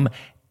from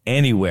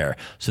anywhere.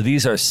 So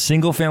these are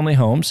single-family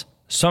homes,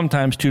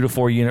 sometimes 2 to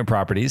 4 unit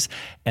properties,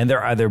 and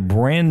they're either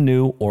brand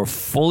new or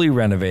fully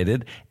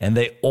renovated, and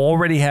they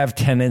already have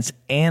tenants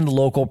and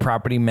local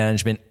property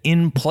management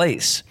in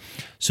place.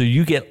 So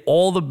you get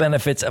all the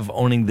benefits of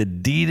owning the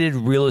deeded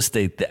real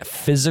estate, the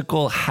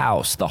physical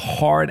house, the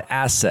hard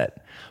asset,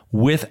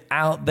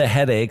 without the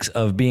headaches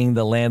of being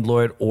the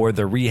landlord or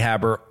the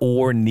rehabber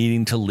or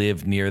needing to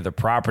live near the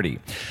property.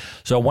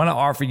 So I want to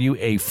offer you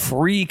a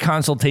free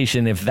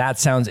consultation if that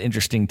sounds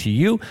interesting to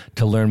you.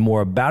 To learn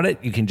more about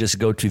it, you can just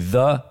go to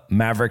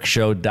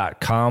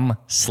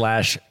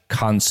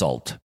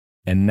themaverickshow.com/consult.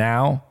 And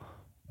now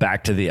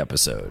back to the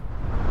episode.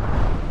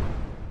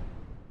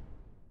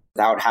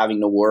 Without having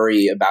to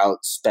worry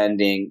about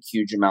spending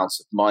huge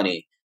amounts of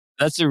money.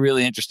 That's a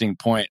really interesting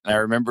point. I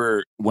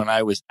remember when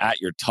I was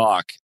at your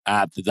talk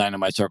at the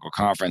Dynamite Circle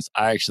conference,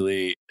 I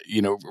actually,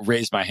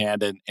 raised my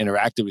hand and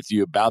interacted with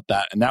you about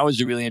that. And that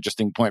was a really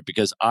interesting point,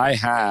 because I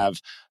have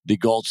the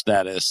gold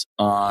status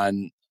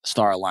on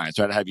Star Alliance,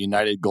 right? I have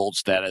United Gold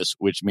status,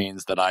 which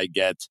means that I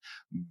get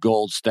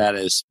gold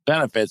status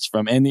benefits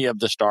from any of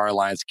the Star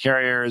Alliance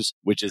carriers,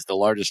 which is the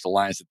largest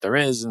alliance that there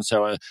is. And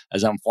so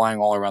as I'm flying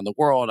all around the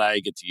world, I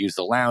get to use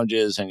the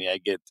lounges and I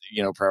get,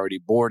 priority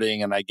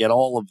boarding and I get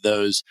all of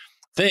those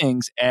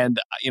things. And,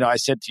 I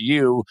said to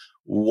you,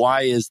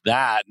 why is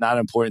that not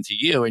important to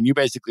you? And you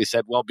basically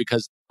said, well,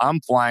 because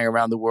I'm flying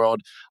around the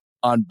world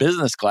on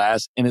business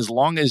class. And as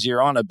long as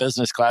you're on a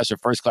business class or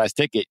first class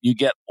ticket, you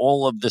get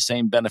all of the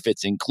same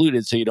benefits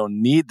included. So you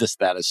don't need the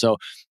status. So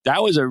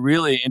that was a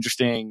really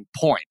interesting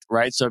point,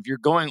 right? So if you're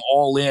going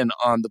all in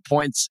on the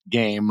points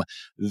game,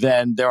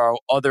 then there are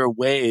other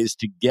ways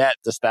to get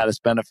the status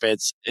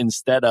benefits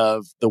instead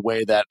of the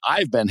way that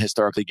I've been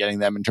historically getting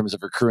them in terms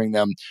of accruing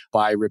them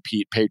by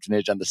repeat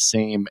patronage on the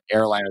same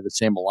airline or the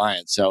same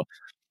alliance. So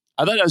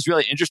I thought that was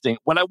really interesting.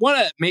 What I want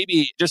to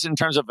maybe just in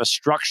terms of a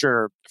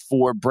structure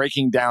for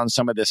breaking down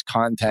some of this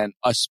content,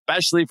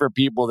 especially for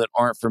people that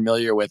aren't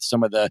familiar with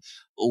some of the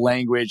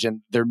language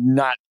and they're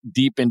not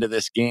deep into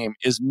this game,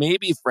 is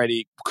maybe,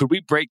 Freddie, could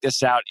we break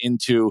this out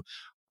into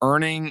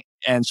earning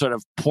and sort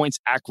of points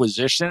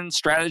acquisition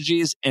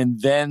strategies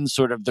and then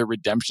sort of the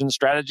redemption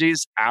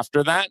strategies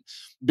after that?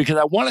 Because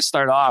I want to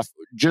start off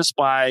just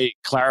by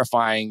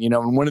clarifying,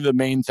 and one of the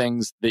main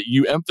things that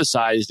you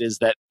emphasized is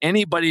that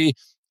anybody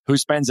who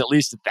spends at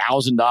least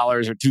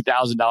 $1,000 or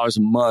 $2,000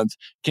 a month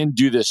can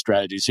do this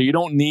strategy. So you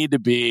don't need to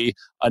be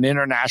an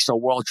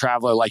international world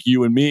traveler like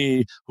you and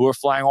me who are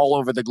flying all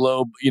over the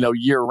globe,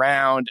 year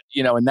round,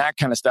 and that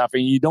kind of stuff.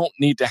 And you don't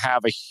need to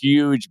have a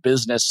huge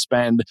business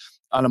spend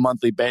on a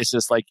monthly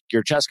basis like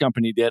your chess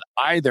company did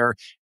either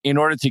in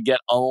order to get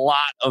a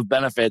lot of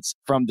benefits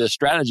from this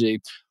strategy.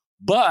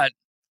 But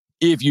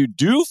if you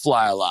do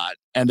fly a lot,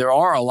 and there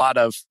are a lot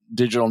of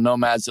digital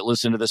nomads that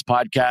listen to this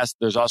podcast,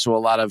 there's also a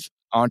lot of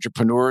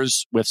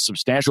entrepreneurs with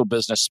substantial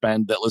business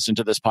spend that listen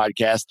to this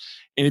podcast.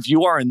 And if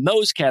you are in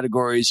those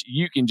categories,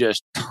 you can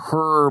just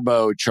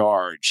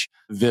turbocharge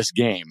this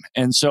game.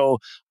 And so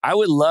I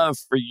would love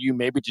for you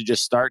maybe to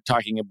just start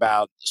talking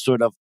about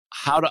sort of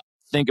how to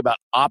think about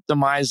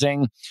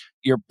optimizing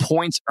your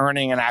points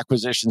earning and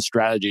acquisition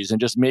strategies, and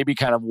just maybe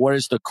kind of what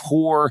is the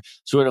core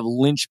sort of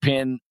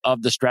linchpin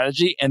of the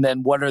strategy, and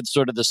then what are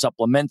sort of the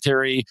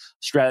supplementary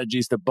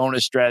strategies, the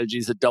bonus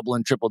strategies, the double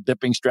and triple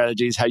dipping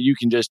strategies, how you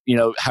can just,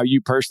 how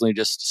you personally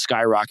just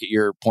skyrocket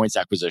your points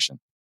acquisition.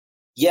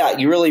 Yeah,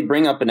 you really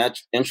bring up an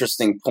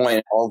interesting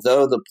point.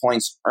 Although the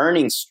points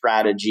earning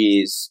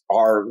strategies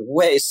are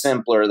way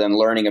simpler than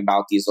learning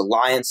about these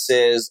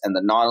alliances and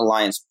the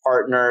non-alliance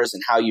partners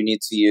and how you need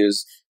to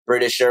use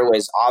British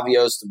Airways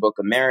Avios to book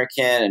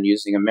American and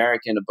using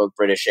American to book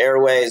British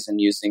Airways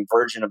and using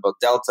Virgin to book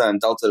Delta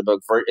and Delta to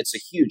book Virgin. It's a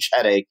huge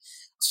headache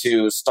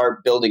to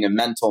start building a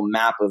mental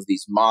map of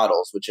these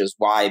models, which is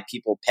why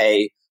people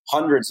pay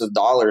hundreds of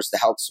dollars to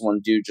help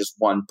someone do just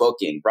one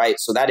booking, right?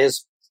 So that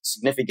is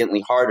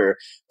significantly harder.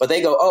 But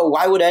they go, oh,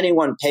 why would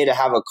anyone pay to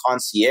have a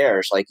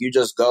concierge? Like, you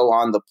just go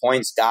on the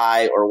points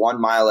guy or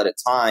 1 mile at a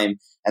time,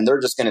 and they're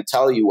just going to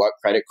tell you what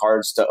credit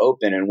cards to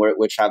open and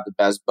which have the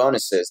best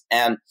bonuses.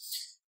 And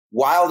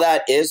while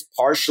that is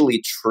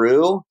partially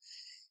true,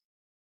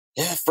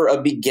 for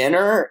a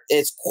beginner,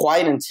 it's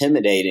quite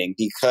intimidating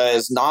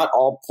because not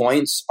all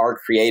points are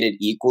created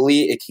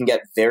equally. It can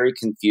get very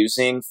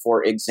confusing.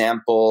 For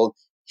example,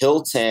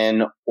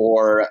 Hilton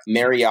or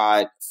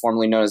Marriott,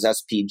 formerly known as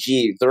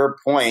SPG, their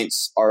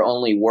points are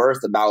only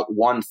worth about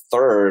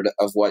 1/3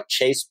 of what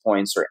Chase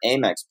points or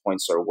Amex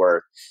points are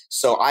worth.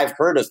 So I've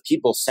heard of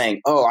people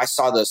saying, oh, I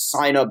saw the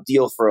sign-up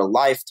deal for a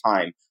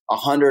lifetime,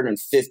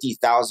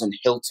 150,000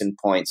 Hilton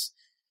points.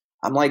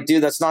 I'm like,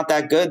 dude, that's not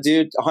that good,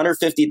 dude.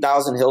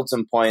 150,000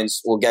 Hilton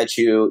points will get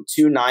you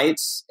 2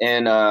 nights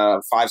in a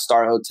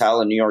 5-star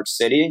hotel in New York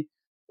City,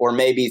 or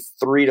maybe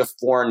 3 to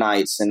 4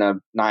 nights in a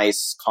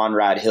nice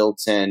Conrad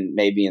Hilton,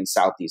 maybe in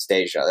Southeast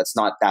Asia. That's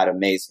not that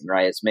amazing,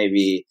 right? It's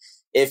maybe,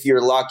 if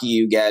you're lucky,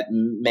 you get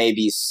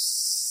maybe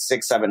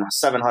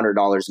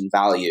 $700 in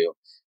value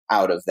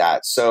out of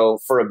that. So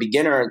for a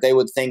beginner, they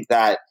would think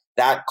that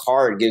that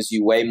card gives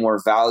you way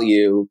more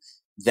value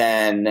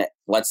than,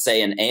 let's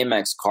say, an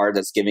Amex card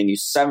that's giving you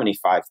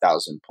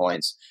 75,000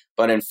 points.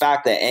 But in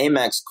fact, the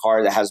Amex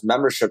card that has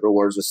membership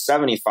rewards with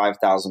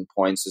 75,000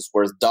 points is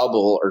worth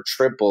double or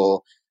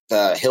triple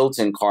the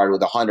Hilton card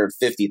with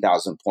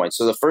 150,000 points.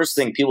 So the first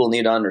thing people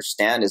need to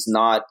understand is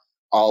not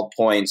all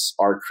points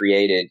are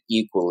created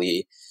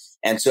equally.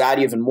 And to add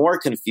even more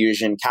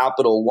confusion,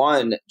 Capital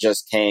One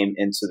just came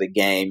into the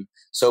game.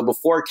 So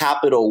before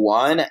Capital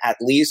One, at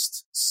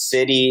least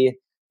Citi,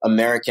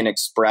 American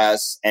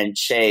Express, and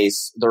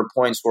Chase, their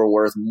points were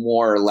worth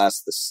more or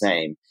less the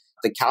same.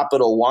 The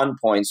Capital One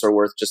points are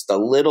worth just a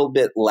little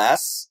bit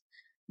less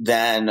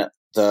than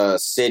the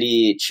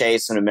Citi,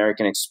 Chase, and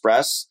American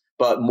Express,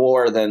 but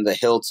more than the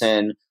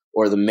Hilton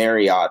or the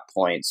Marriott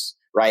points,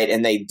 right?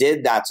 And they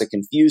did that to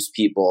confuse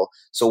people.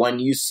 So when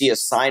you see a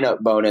sign-up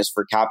bonus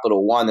for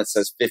Capital One that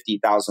says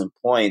 50,000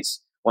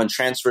 points, when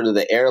transferred to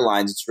the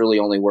airlines, it's really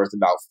only worth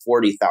about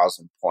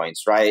 40,000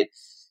 points, right?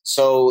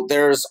 So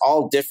there's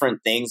all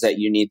different things that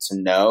you need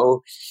to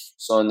know.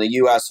 So in the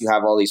US, you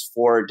have all these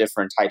 4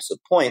 different types of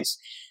points.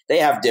 They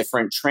have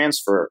different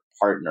transfer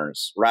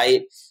partners,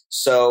 right?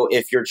 So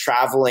if you're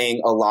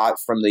traveling a lot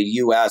from the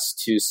US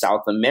to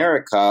South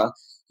America,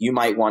 you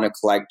might want to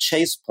collect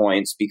Chase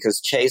points because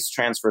Chase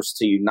transfers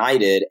to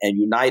United, and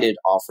United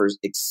offers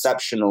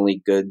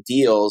exceptionally good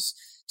deals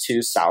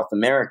to South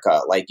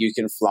America. Like you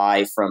can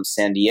fly from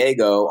San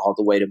Diego all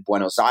the way to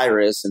Buenos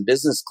Aires in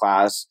business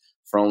class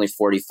for only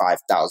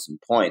 45,000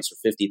 points or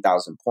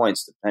 50,000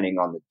 points, depending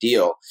on the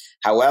deal.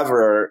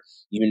 However,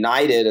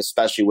 United,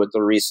 especially with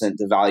the recent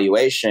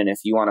devaluation, if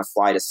you want to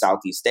fly to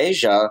Southeast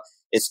Asia,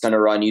 it's going to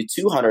run you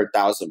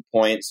 200,000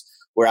 points.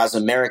 Whereas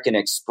American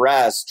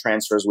Express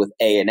transfers with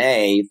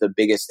ANA, the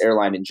biggest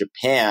airline in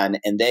Japan,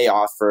 and they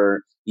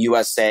offer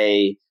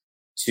USA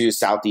to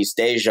Southeast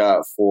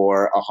Asia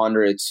for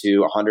 100 to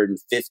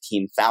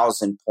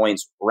 115,000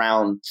 points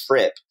round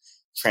trip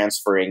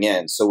transferring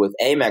in. So with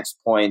Amex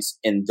points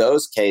in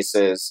those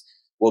cases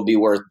will be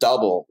worth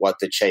double what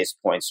the Chase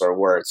points are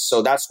worth.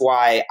 So that's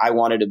why I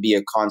wanted to be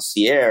a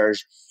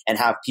concierge and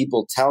have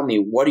people tell me,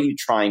 what are you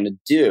trying to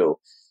do?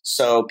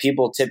 So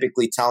people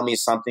typically tell me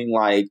something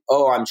like,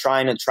 oh, I'm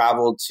trying to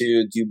travel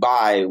to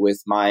Dubai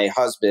with my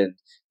husband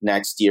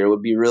next year. It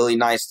would be really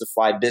nice to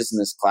fly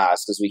business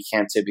class because we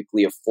can't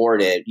typically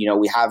afford it. You know,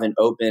 we haven't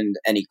opened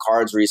any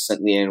cards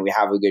recently and we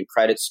have a good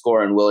credit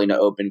score and willing to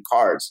open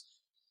cards.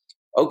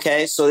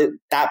 Okay, so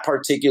that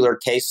particular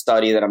case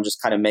study that I'm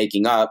just kind of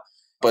making up,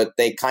 but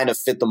they kind of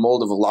fit the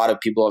mold of a lot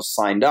of people who have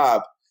signed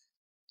up.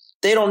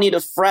 They don't need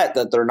to fret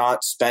that they're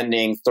not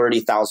spending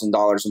 $30,000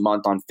 a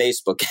month on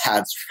Facebook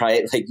ads,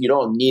 right? Like you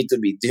don't need to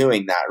be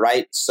doing that,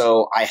 right?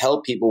 So I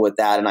help people with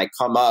that and I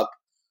come up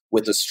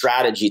with a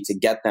strategy to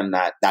get them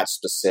that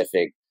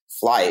specific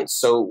flight.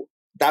 So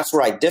that's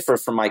where I differ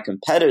from my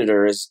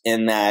competitors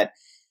in that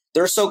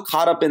they're so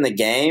caught up in the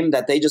game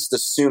that they just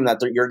assume that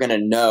you're going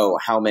to know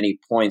how many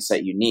points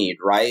that you need,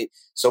 right?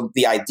 So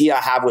the idea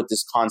I have with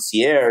this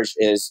concierge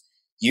is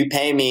you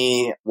pay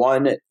me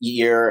 1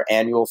 year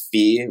annual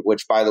fee,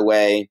 which, by the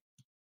way,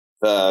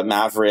 the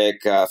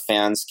Maverick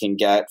fans can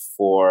get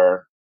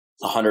for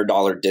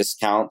 $100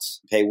 discount.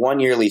 Pay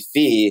 1 yearly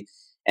fee,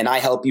 and I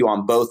help you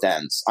on both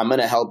ends. I'm going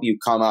to help you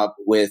come up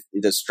with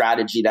the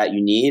strategy that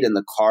you need and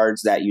the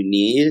cards that you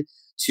need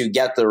to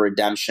get the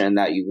redemption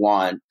that you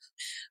want.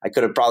 I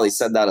could have probably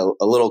said that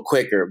a little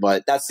quicker,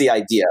 but that's the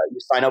idea. You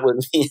sign up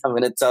with me, I'm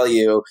going to tell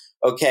you,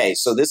 okay,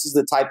 so this is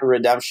the type of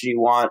redemption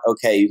you want.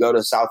 Okay, you go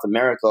to South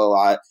America a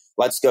lot.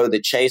 Let's go the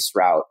Chase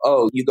route.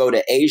 Oh, you go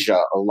to Asia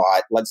a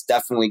lot. Let's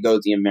definitely go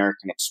the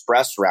American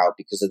Express route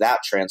because of that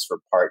transfer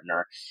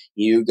partner.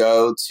 You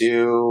go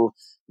to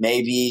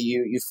maybe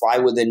you fly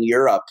within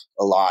Europe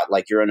a lot.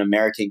 Like you're an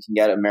American, can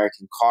get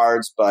American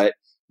cards, but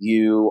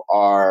you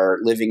are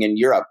living in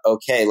Europe.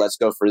 Okay, let's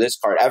go for this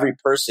card. Every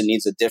person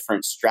needs a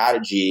different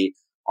strategy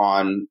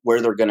on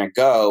where they're going to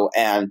go.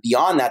 And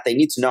beyond that, they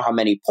need to know how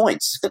many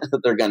points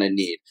they're going to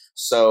need.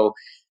 So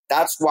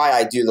that's why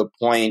I do the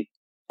point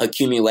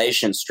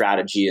accumulation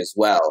strategy as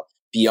well,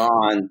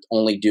 beyond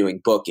only doing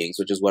bookings,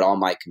 which is what all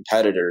my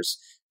competitors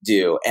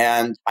do.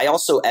 And I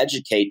also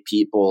educate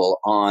people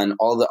on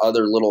all the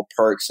other little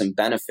perks and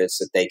benefits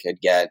that they could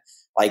get.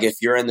 Like if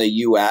you're in the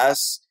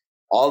US,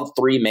 all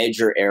 3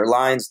 major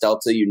airlines,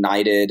 Delta,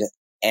 United,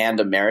 and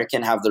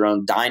American, have their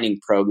own dining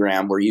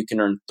program where you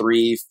can earn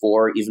 3,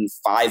 4, even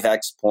 5x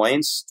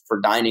points for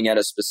dining at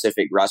a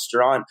specific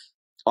restaurant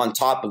on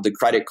top of the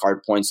credit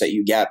card points that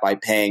you get by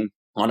paying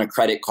on a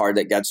credit card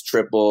that gets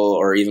triple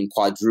or even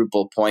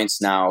quadruple points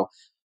now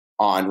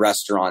on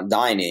restaurant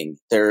dining.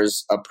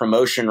 There's a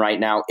promotion right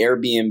now.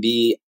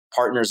 Airbnb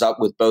partners up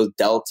with both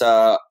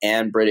Delta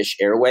and British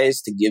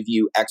Airways to give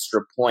you extra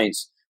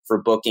points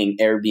for booking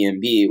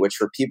Airbnb, which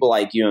for people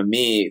like you and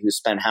me who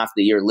spend half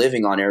the year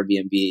living on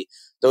Airbnb,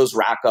 those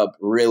rack up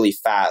really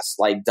fast.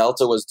 Like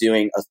Delta was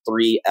doing a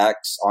 3x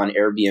on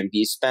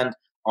Airbnb spend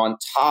on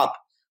top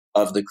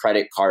of the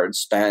credit card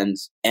spend,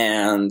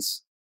 and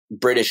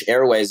British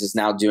Airways is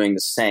now doing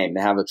the same.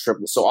 They have a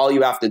triple. So all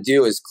you have to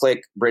do is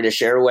click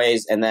British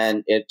Airways, and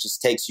then it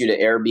just takes you to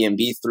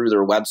Airbnb through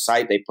their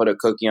website. They put a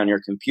cookie on your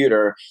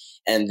computer,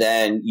 and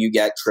then you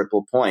get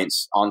triple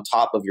points on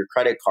top of your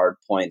credit card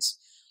points.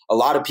 A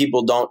lot of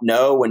people don't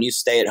know when you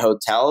stay at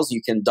hotels, you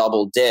can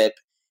double dip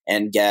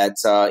and get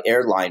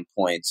airline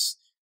points.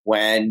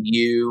 When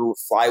you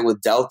fly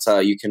with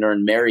Delta, you can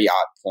earn Marriott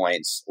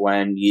points.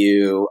 When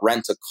you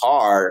rent a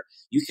car,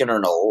 you can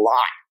earn a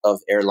lot of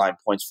airline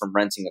points from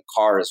renting a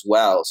car as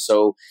well.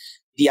 So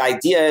the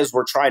idea is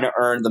we're trying to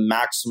earn the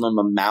maximum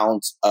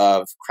amount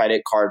of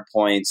credit card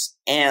points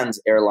and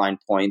airline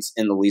points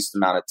in the least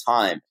amount of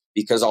time.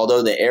 Because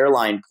although the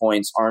airline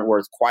points aren't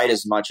worth quite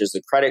as much as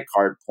the credit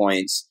card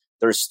points,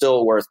 they're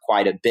still worth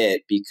quite a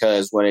bit,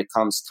 because when it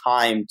comes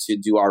time to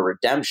do our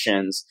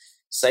redemptions,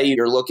 say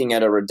you're looking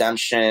at a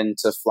redemption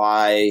to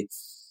fly,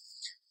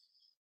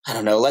 I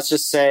don't know, let's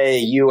just say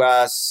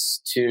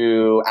US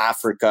to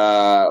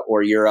Africa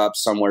or Europe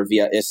somewhere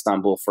via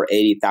Istanbul for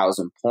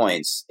 80,000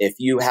 points. If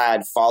you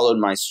had followed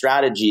my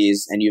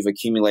strategies and you've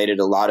accumulated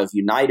a lot of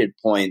United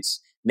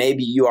points,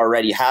 maybe you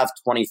already have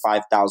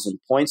 25,000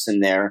 points in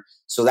there.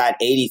 So that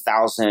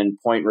 80,000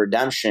 point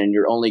redemption,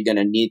 you're only going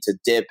to need to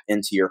dip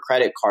into your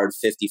credit card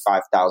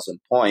 55,000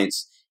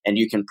 points, and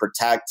you can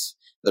protect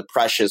the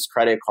precious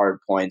credit card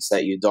points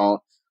that you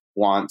don't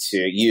want to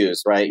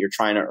use, right? You're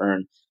trying to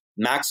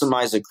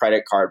maximize the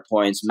credit card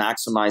points,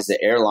 maximize the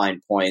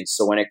airline points.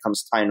 So when it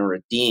comes time to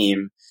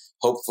redeem,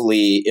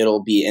 hopefully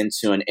it'll be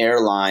into an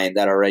airline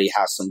that already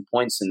has some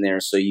points in there.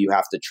 So you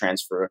have to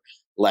transfer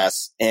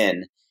less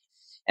in.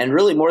 And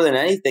really, more than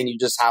anything, you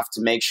just have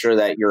to make sure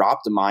that you're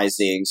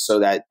optimizing so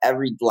that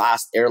every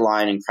last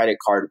airline and credit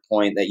card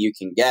point that you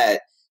can get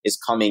is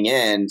coming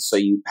in, so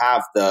you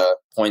have the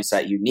points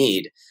that you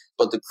need.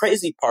 But the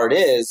crazy part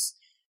is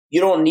you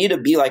don't need to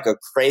be like a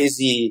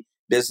crazy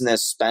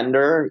business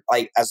spender.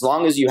 Like, as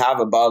long as you have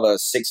above a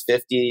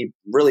 650,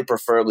 really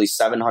preferably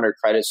 700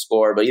 credit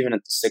score, but even at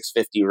the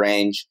 650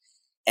 range,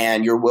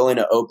 and you're willing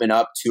to open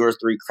up 2 or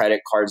 3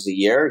 credit cards a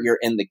year, you're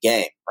in the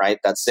game, right?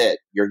 That's it.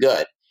 You're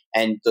good.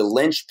 And the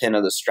linchpin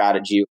of the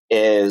strategy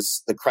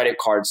is the credit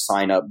card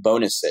sign up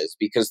bonuses,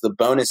 because the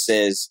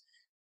bonuses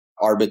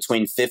are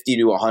between 50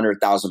 to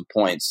 100,000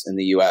 points in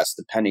the US,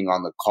 depending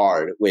on the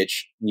card,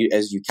 which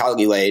as you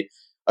calculate,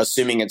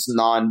 assuming it's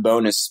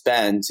non-bonus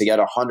spend, to get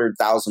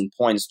 100,000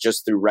 points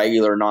just through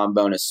regular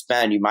non-bonus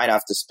spend, you might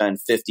have to spend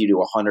 $50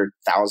 to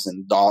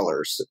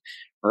 $100,000,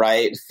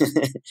 right?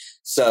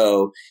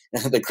 So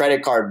the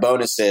credit card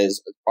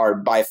bonuses are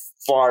by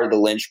far the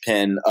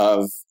linchpin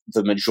of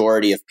the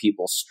majority of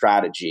people's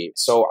strategy.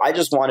 So I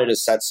just wanted to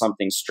set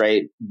something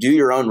straight. Do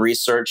your own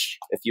research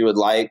if you would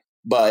like,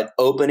 but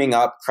opening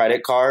up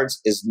credit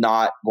cards is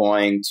not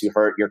going to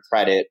hurt your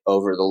credit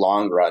over the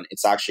long run.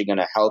 It's actually going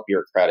to help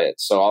your credit.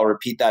 So I'll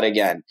repeat that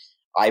again.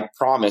 I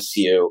promise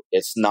you,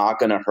 it's not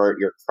going to hurt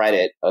your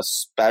credit,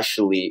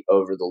 especially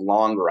over the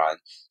long run.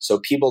 So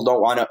people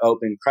don't want to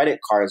open credit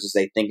cards as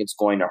they think it's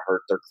going to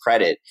hurt their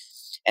credit.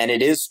 And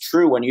it is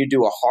true, when you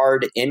do a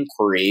hard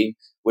inquiry,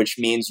 which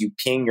means you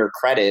ping your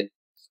credit,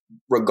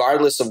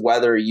 regardless of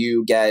whether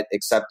you get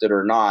accepted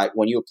or not,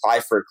 when you apply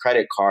for a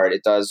credit card,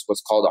 it does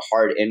what's called a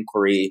hard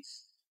inquiry,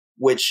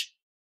 which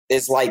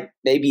is like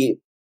maybe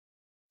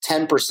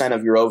 10%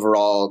 of your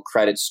overall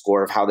credit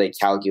score of how they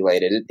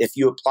calculate it. If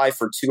you apply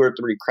for 2 or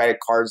 3 credit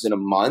cards in a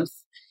month,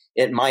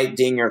 it might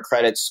ding your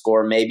credit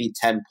score maybe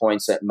 10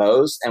 points at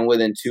most. And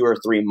within 2 or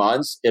 3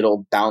 months,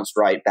 it'll bounce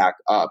right back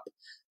up.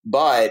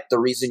 But the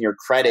reason your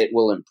credit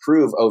will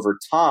improve over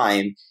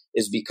time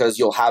is because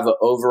you'll have an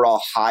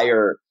overall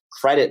higher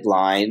credit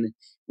line,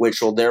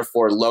 which will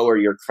therefore lower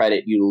your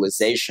credit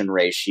utilization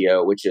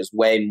ratio, which is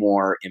way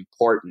more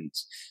important.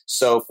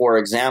 So, for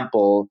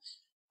example,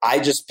 I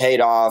just paid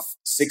off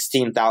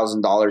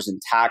 $16,000 in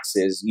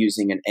taxes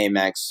using an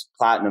Amex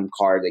Platinum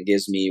card that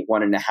gives me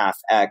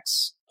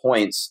 1.5x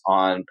points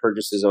on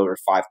purchases over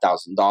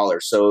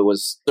 $5,000. So it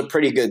was a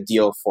pretty good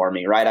deal for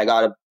me, right? I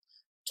got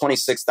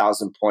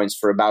 26,000 points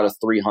for about a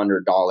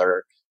 $300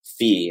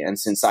 fee. And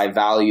since I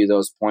value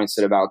those points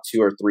at about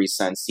 2 or 3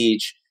 cents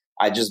each,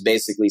 I just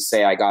basically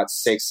say I got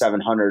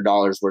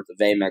 $700 worth of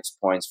Amex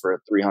points for a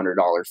 $300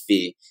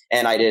 fee.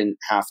 And I didn't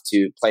have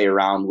to play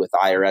around with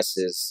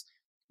IRS's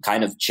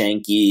kind of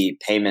janky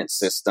payment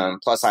system.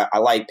 Plus, I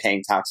like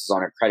paying taxes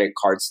on a credit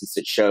card since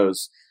it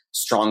shows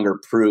stronger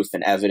proof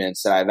and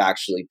evidence that I've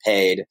actually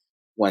paid,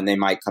 when they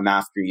might come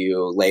after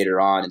you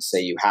later on and say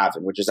you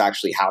haven't, which has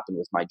actually happened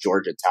with my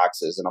Georgia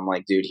taxes. And I'm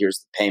like, dude, here's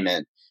the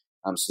payment.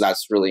 So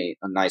that's really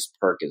a nice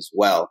perk as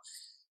well.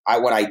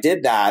 When I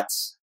did that,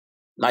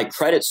 my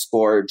credit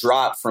score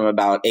dropped from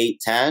about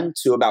 810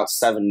 to about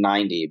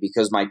 790,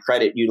 because my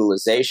credit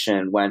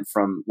utilization went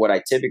from what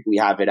I typically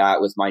have it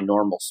at with my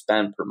normal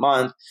spend per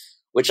month,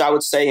 which I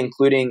would say,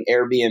 including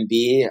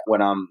Airbnb,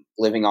 when I'm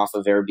living off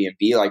of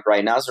Airbnb, like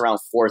right now is around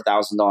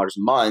 $4,000 a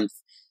month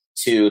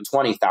to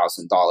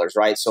 $20,000,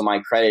 right? So my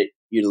credit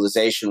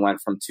utilization went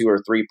from 2 or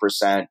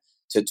 3%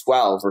 to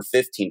 12 or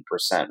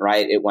 15%,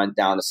 right? It went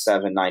down to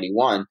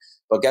 791.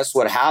 But guess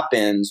what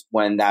happens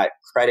when that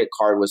credit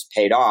card was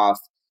paid off?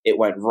 It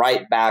went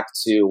right back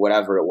to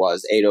whatever it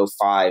was,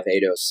 805,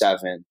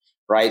 807,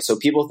 right? So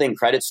people think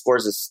credit score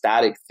is a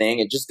static thing.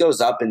 It just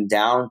goes up and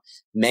down,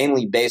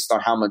 mainly based on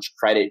how much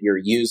credit you're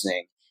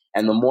using.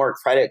 And the more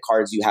credit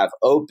cards you have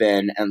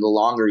open and the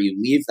longer you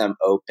leave them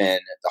open,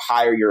 the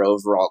higher your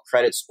overall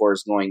credit score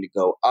is going to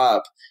go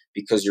up,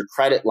 because your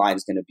credit line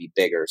is going to be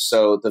bigger.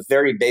 So the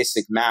very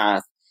basic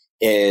math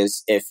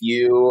is, if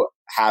you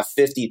have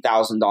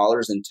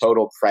 $50,000 in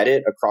total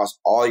credit across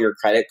all your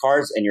credit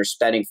cards and you're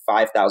spending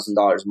 $5,000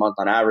 a month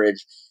on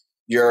average,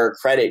 your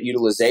credit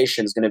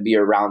utilization is going to be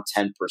around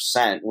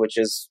 10%, which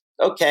is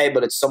okay,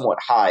 but it's somewhat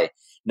high.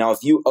 Now, if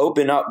you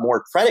open up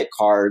more credit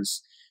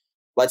cards,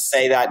 let's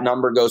say that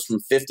number goes from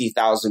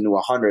 50,000 to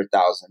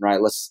 100,000, right?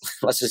 Let's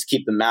just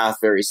keep the math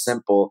very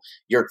simple.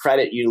 Your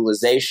credit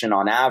utilization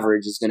on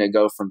average is going to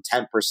go from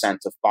 10%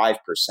 to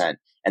 5%.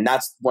 And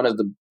that's one of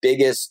the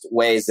biggest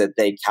ways that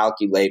they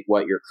calculate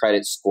what your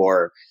credit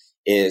score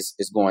is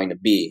going to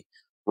be,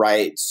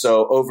 right?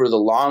 So over the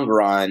long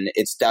run,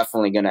 it's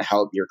definitely going to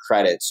help your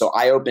credit. So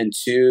I open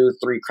 2-3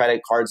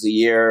 credit cards a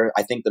year.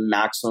 I think the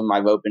maximum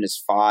I've opened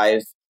is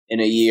 5 in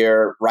a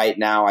year. Right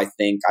now, I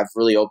think I've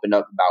really opened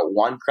up about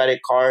 1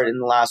 credit card in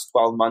the last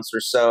 12 months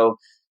or so,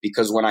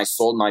 because when I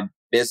sold my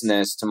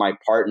business to my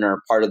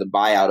partner, part of the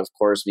buyout, of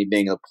course, me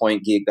being a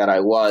point geek that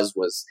I was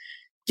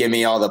give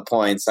me all the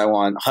points. I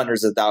want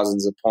hundreds of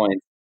thousands of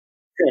points.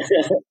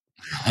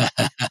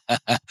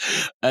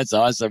 That's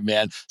awesome,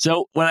 man.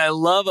 So what I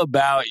love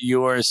about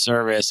your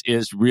service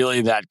is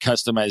really that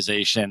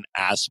customization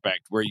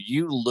aspect where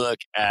you look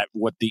at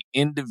what the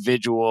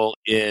individual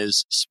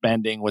is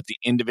spending, what the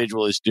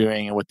individual is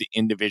doing, and what the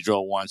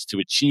individual wants to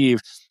achieve,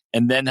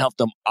 and then help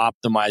them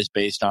optimize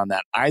based on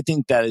that. I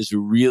think that is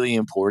really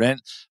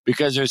important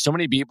because there's so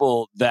many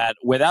people that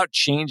without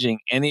changing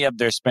any of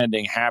their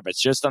spending habits,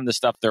 just on the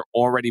stuff they're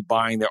already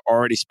buying, they're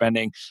already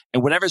spending,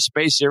 and whatever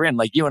space you're in,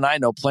 like you and I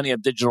know plenty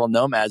of digital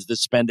nomads that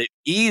spend an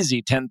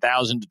easy $10,000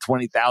 to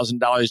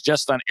 $20,000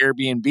 just on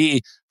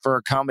Airbnb for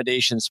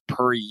accommodations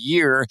per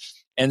year.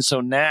 And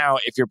so now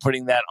if you're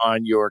putting that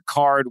on your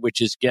card, which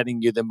is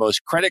getting you the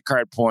most credit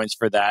card points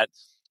for that,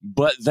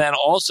 but then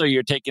also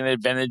you're taking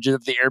advantage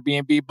of the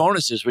Airbnb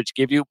bonuses, which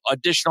give you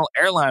additional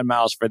airline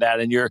miles for that.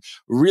 And you're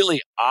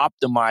really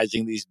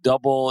optimizing these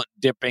double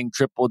dipping,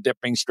 triple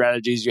dipping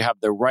strategies. You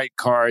have the right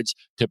cards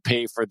to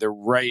pay for the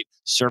right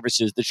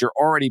services that you're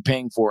already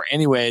paying for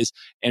anyways,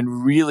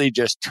 and really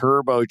just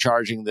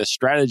turbocharging this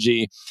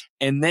strategy.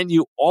 And then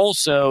you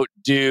also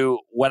do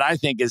what I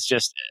think is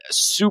just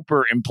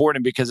super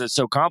important because it's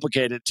so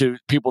complicated to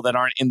people that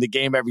aren't in the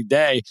game every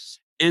day,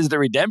 is the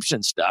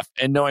redemption stuff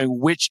and knowing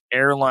which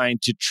airline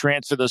to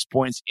transfer those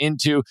points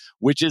into,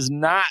 which is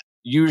not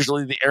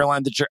usually the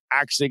airline that you're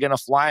actually going to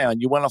fly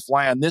on. You want to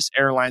fly on this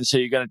airline, so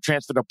you're going to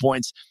transfer the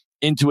points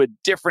into a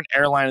different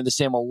airline in the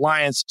same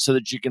alliance so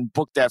that you can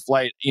book that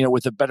flight,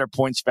 with a better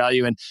points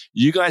value. And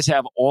you guys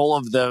have all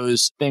of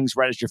those things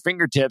right at your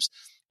fingertips.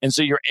 And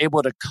so you're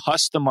able to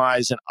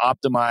customize and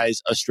optimize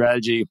a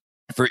strategy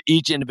for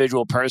each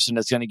individual person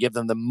that's going to give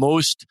them the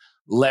most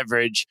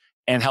leverage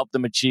and help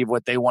them achieve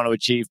what they want to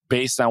achieve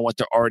based on what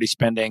they're already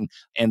spending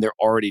and they're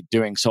already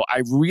doing. So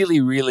I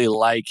really, really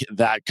like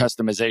that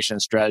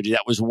customization strategy.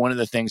 That was one of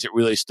the things that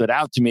really stood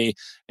out to me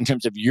in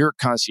terms of your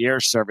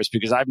concierge service,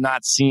 because I've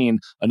not seen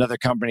another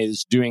company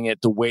that's doing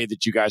it the way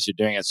that you guys are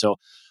doing it. So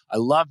I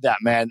love that,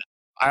 man.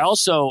 I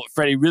also,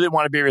 Freddie, really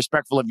want to be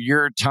respectful of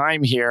your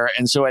time here.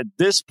 And so at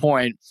this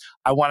point,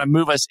 I want to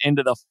move us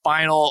into the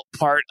final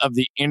part of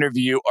the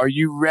interview. Are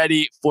you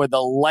ready for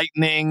the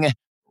lightning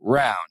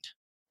round?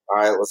 All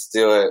right, let's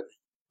do it.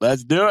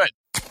 Let's do it.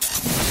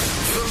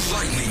 The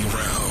lightning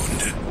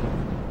round.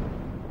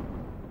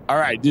 All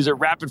right, these are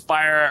rapid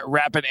fire,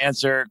 rapid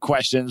answer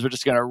questions. We're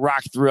just going to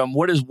rock through them.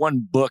 What is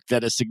one book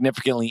that has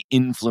significantly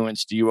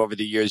influenced you over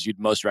the years you'd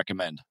most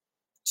recommend?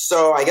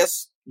 So I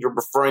guess you're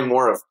referring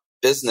more of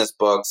business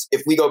books.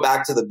 If we go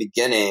back to the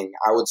beginning,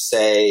 I would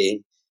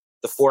say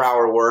The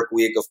 4-Hour Work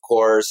Week, of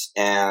course,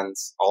 and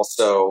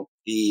also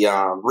the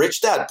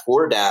Rich Dad,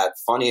 Poor Dad.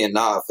 Funny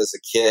enough, as a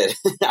kid,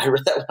 I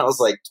read that when I was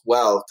like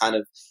 12, kind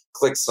of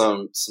clicked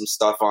some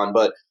stuff on.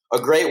 But a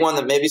great one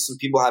that maybe some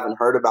people haven't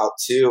heard about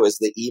too is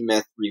The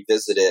E-Myth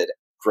Revisited.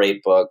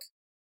 Great book.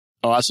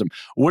 Awesome.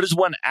 What is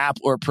one app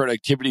or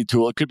productivity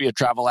tool? It could be a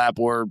travel app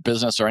or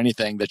business or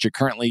anything that you're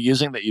currently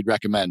using that you'd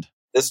recommend.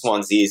 This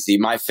one's easy.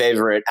 My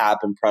favorite app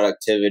and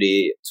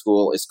productivity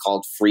tool is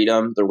called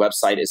Freedom. Their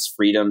website is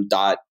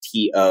freedom.to.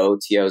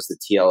 TO is the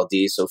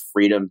TLD, so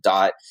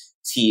freedom.to.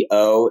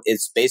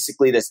 It's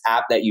basically this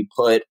app that you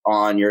put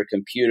on your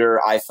computer,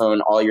 iPhone,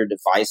 all your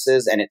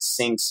devices, and it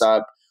syncs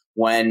up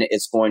when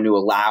it's going to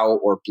allow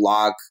or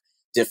block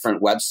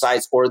different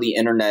websites or the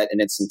internet in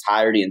its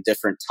entirety in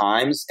different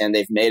times. And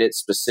they've made it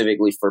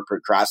specifically for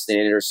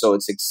procrastinators, so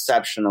it's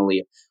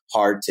exceptionally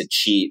hard to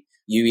cheat.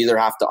 You either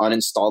have to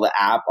uninstall the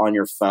app on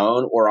your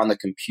phone or on the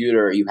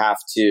computer. You have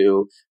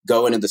to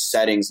go into the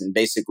settings and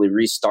basically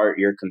restart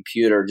your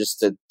computer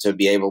just to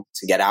be able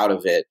to get out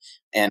of it.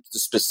 And the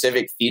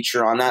specific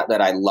feature on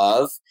that I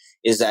love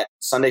is that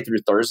Sunday through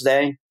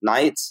Thursday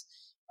nights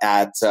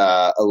at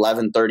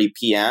 11:30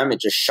 p.m.,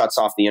 it just shuts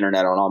off the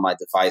internet on all my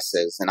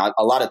devices. And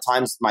a lot of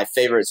times my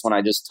favorite is when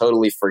I just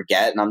totally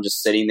forget and I'm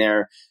just sitting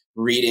there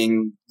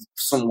reading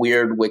some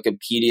weird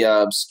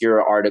Wikipedia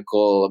obscure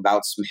article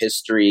about some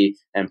history,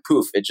 and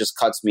poof, it just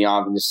cuts me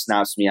off and just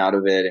snaps me out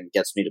of it and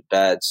gets me to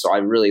bed. So I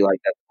really like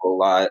that a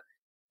lot.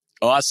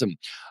 Awesome.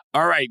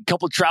 All right,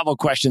 couple travel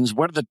questions.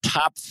 What are the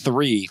top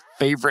 3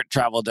 favorite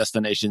travel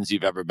destinations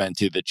you've ever been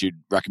to that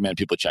you'd recommend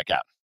people check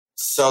out?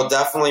 So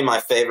definitely my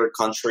favorite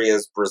country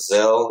is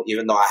Brazil,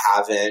 even though I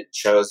haven't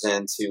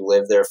chosen to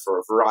live there for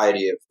a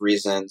variety of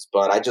reasons.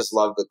 But I just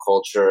love the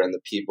culture and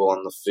the people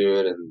and the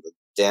food and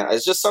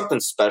it's just something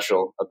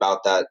special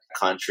about that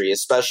country,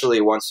 especially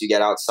once you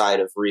get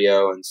outside of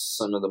Rio and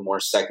some of the more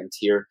second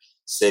tier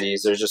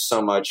cities. There's just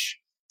so much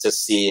to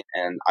see,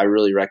 and I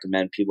really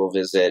recommend people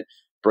visit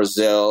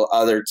Brazil.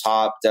 Other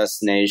top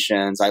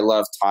destinations, I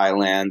love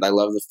Thailand. I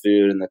love the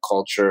food and the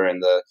culture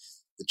and the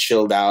the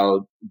chilled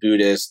out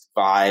Buddhist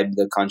vibe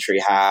the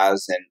country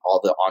has and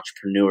all the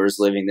entrepreneurs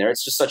living there.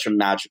 It's just such a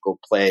magical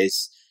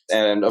place.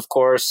 And of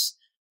course,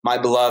 my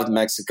beloved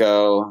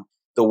Mexico.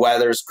 The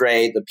weather's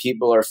great. The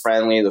people are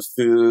friendly. The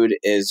food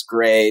is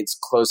great. It's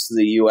close to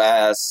the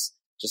U.S.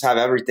 Just have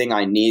everything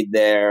I need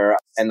there.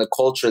 And the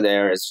culture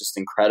there is just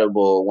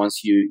incredible.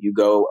 Once you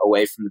go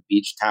away from the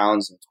beach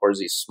towns and towards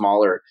these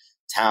smaller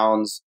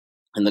towns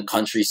in the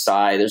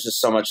countryside, there's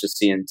just so much to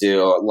see and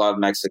do. I love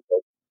Mexico.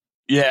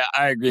 Yeah,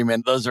 I agree,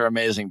 man. Those are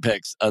amazing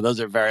picks. Those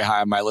are very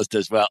high on my list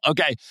as well.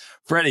 Okay,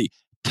 Freddy,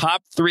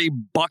 top 3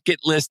 bucket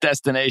list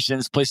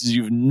destinations, places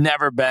you've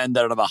never been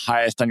that are the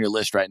highest on your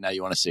list right now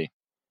you want to see.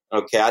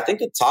 Okay, I think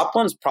the top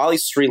one's probably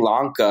Sri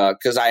Lanka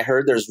because I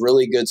heard there's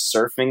really good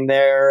surfing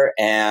there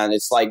and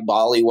it's like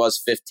Bali was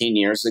 15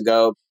 years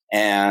ago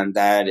and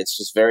that it's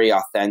just very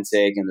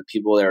authentic and the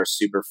people there are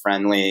super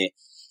friendly.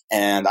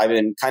 And I've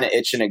been kind of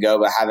itching to go,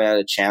 but haven't had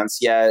a chance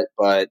yet.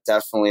 But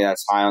definitely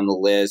that's high on the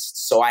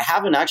list. So I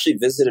haven't actually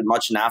visited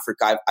much in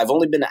Africa. I've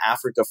only been to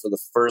Africa for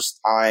the first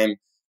time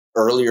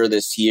earlier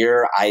this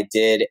year. I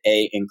did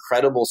a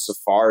incredible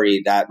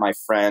safari that my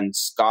friend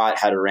Scott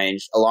had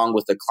arranged along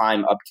with the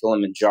climb up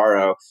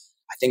Kilimanjaro.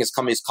 I think his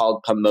company's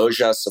called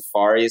Pamoja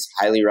Safaris,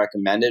 highly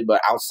recommended.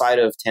 But outside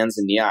of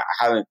Tanzania, I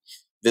haven't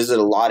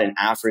visited a lot in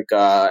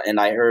Africa. And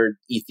I heard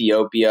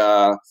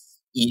Ethiopia,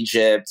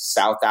 Egypt,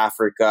 South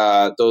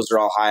Africa, those are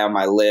all high on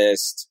my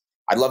list.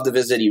 I'd love to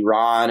visit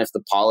Iran if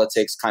the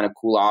politics kind of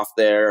cool off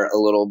there a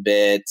little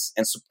bit.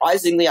 And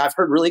surprisingly, I've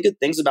heard really good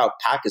things about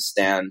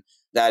Pakistan,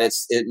 that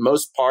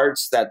most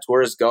parts that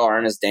tourists go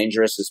aren't as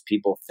dangerous as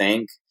people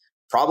think.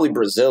 Probably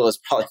Brazil is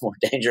probably more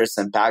dangerous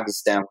than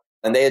Pakistan.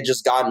 And they had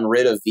just gotten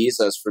rid of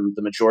visas from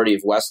the majority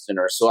of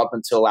Westerners. So up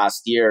until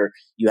last year,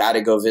 you had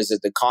to go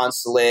visit the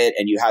consulate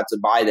and you had to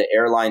buy the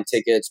airline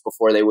tickets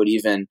before they would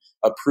even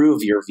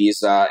approve your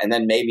visa. And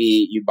then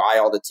maybe you buy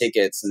all the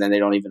tickets and then they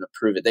don't even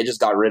approve it. They just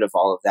got rid of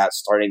all of that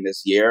starting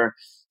this year.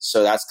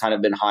 So that's kind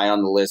of been high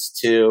on the list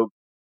too.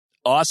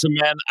 Awesome,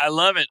 man. I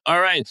love it.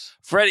 All right.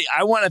 Freddy,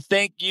 I want to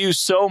thank you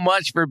so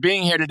much for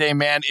being here today,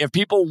 man. If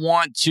people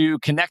want to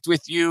connect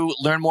with you,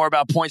 learn more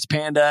about Points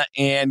Panda,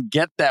 and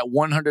get that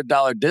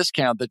 $100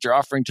 discount that you're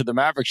offering to the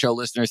Maverick Show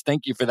listeners,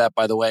 thank you for that,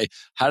 by the way.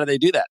 How do they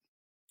do that?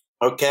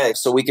 Okay,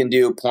 so we can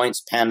do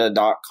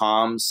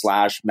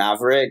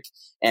pointspanda.com/Maverick,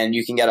 and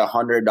you can get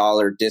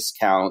 $100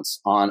 discounts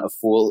on a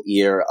full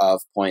year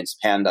of Points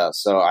Panda.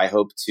 So I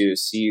hope to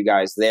see you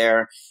guys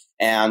there.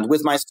 And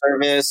with my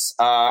service,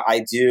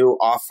 I do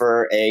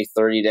offer a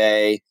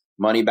 30-day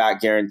money-back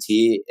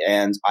guarantee,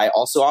 and I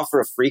also offer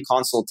a free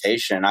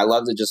consultation. I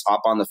love to just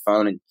hop on the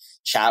phone and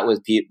chat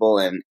with people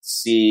and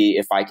see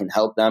if I can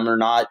help them or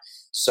not.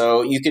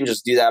 So you can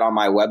just do that on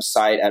my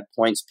website at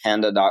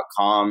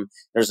pointspanda.com.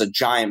 There's a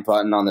giant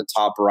button on the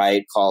top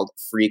right called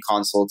free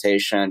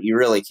consultation. You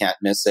really can't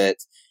miss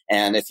it.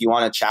 And if you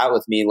want to chat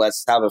with me,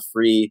 let's have a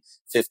free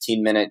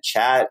 15-minute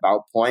chat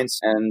about points.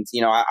 And,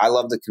 I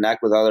love to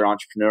connect with other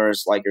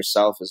entrepreneurs like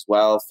yourself as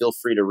well. Feel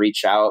free to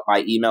reach out.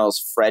 My email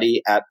is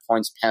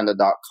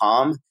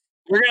freddy@pointspanda.com.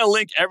 We're going to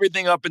link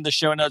everything up in the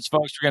show notes,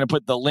 folks. We're going to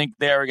put the link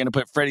there. We're going to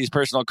put Freddy's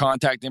personal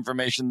contact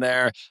information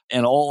there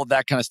and all of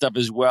that kind of stuff,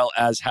 as well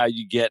as how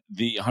you get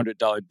the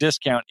 $100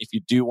 discount if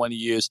you do want to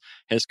use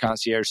his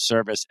concierge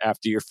service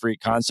after your free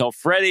consult.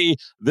 Freddy,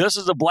 this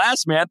is a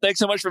blast, man. Thanks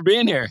so much for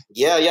being here.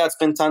 Yeah, it's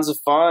been tons of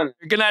fun.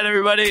 Good night,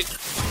 everybody.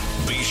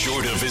 Be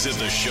sure to visit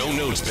the show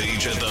notes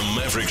page at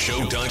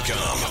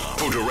themaverickshow.com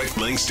for direct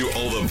links to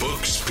all the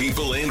books,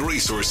 people, and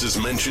resources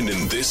mentioned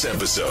in this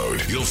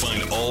episode. You'll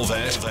find all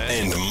that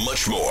and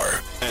much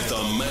more at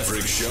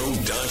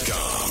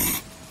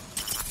themaverickshow.com.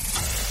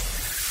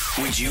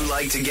 Would you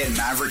like to get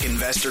Maverick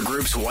Investor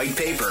Group's white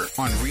paper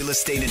on real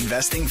estate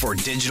investing for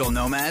digital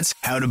nomads?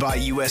 How to buy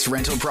U.S.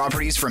 rental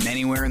properties from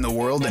anywhere in the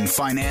world and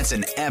finance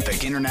an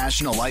epic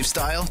international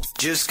lifestyle?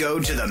 Just go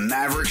to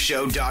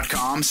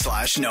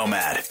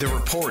themaverickshow.com/nomad. The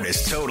report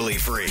is totally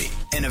free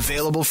and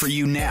available for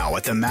you now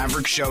at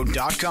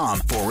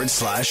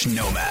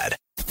themaverickshow.com/nomad.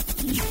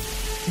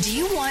 Do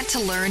you want to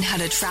learn how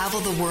to travel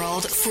the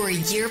world for a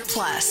year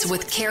plus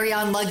with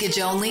carry-on luggage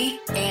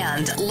only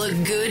and look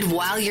good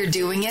while you're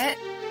doing it?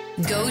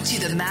 Go to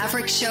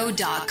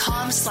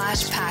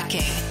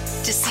themaverickshow.com/packing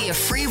to see a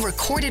free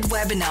recorded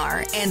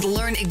webinar and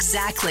learn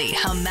exactly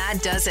how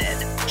Matt does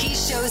it. He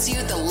shows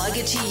you the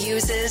luggage he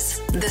uses,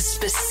 the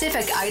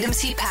specific items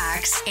he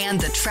packs,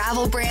 and the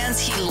travel brands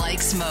he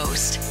likes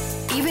most.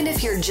 Even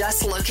if you're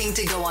just looking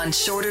to go on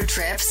shorter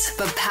trips,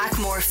 but pack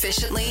more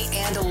efficiently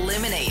and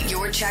eliminate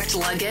your checked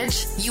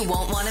luggage, you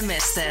won't want to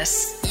miss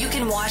this. You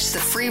can watch the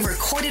free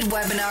recorded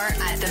webinar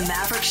at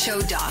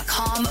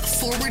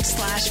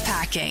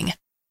themaverickshow.com/packing.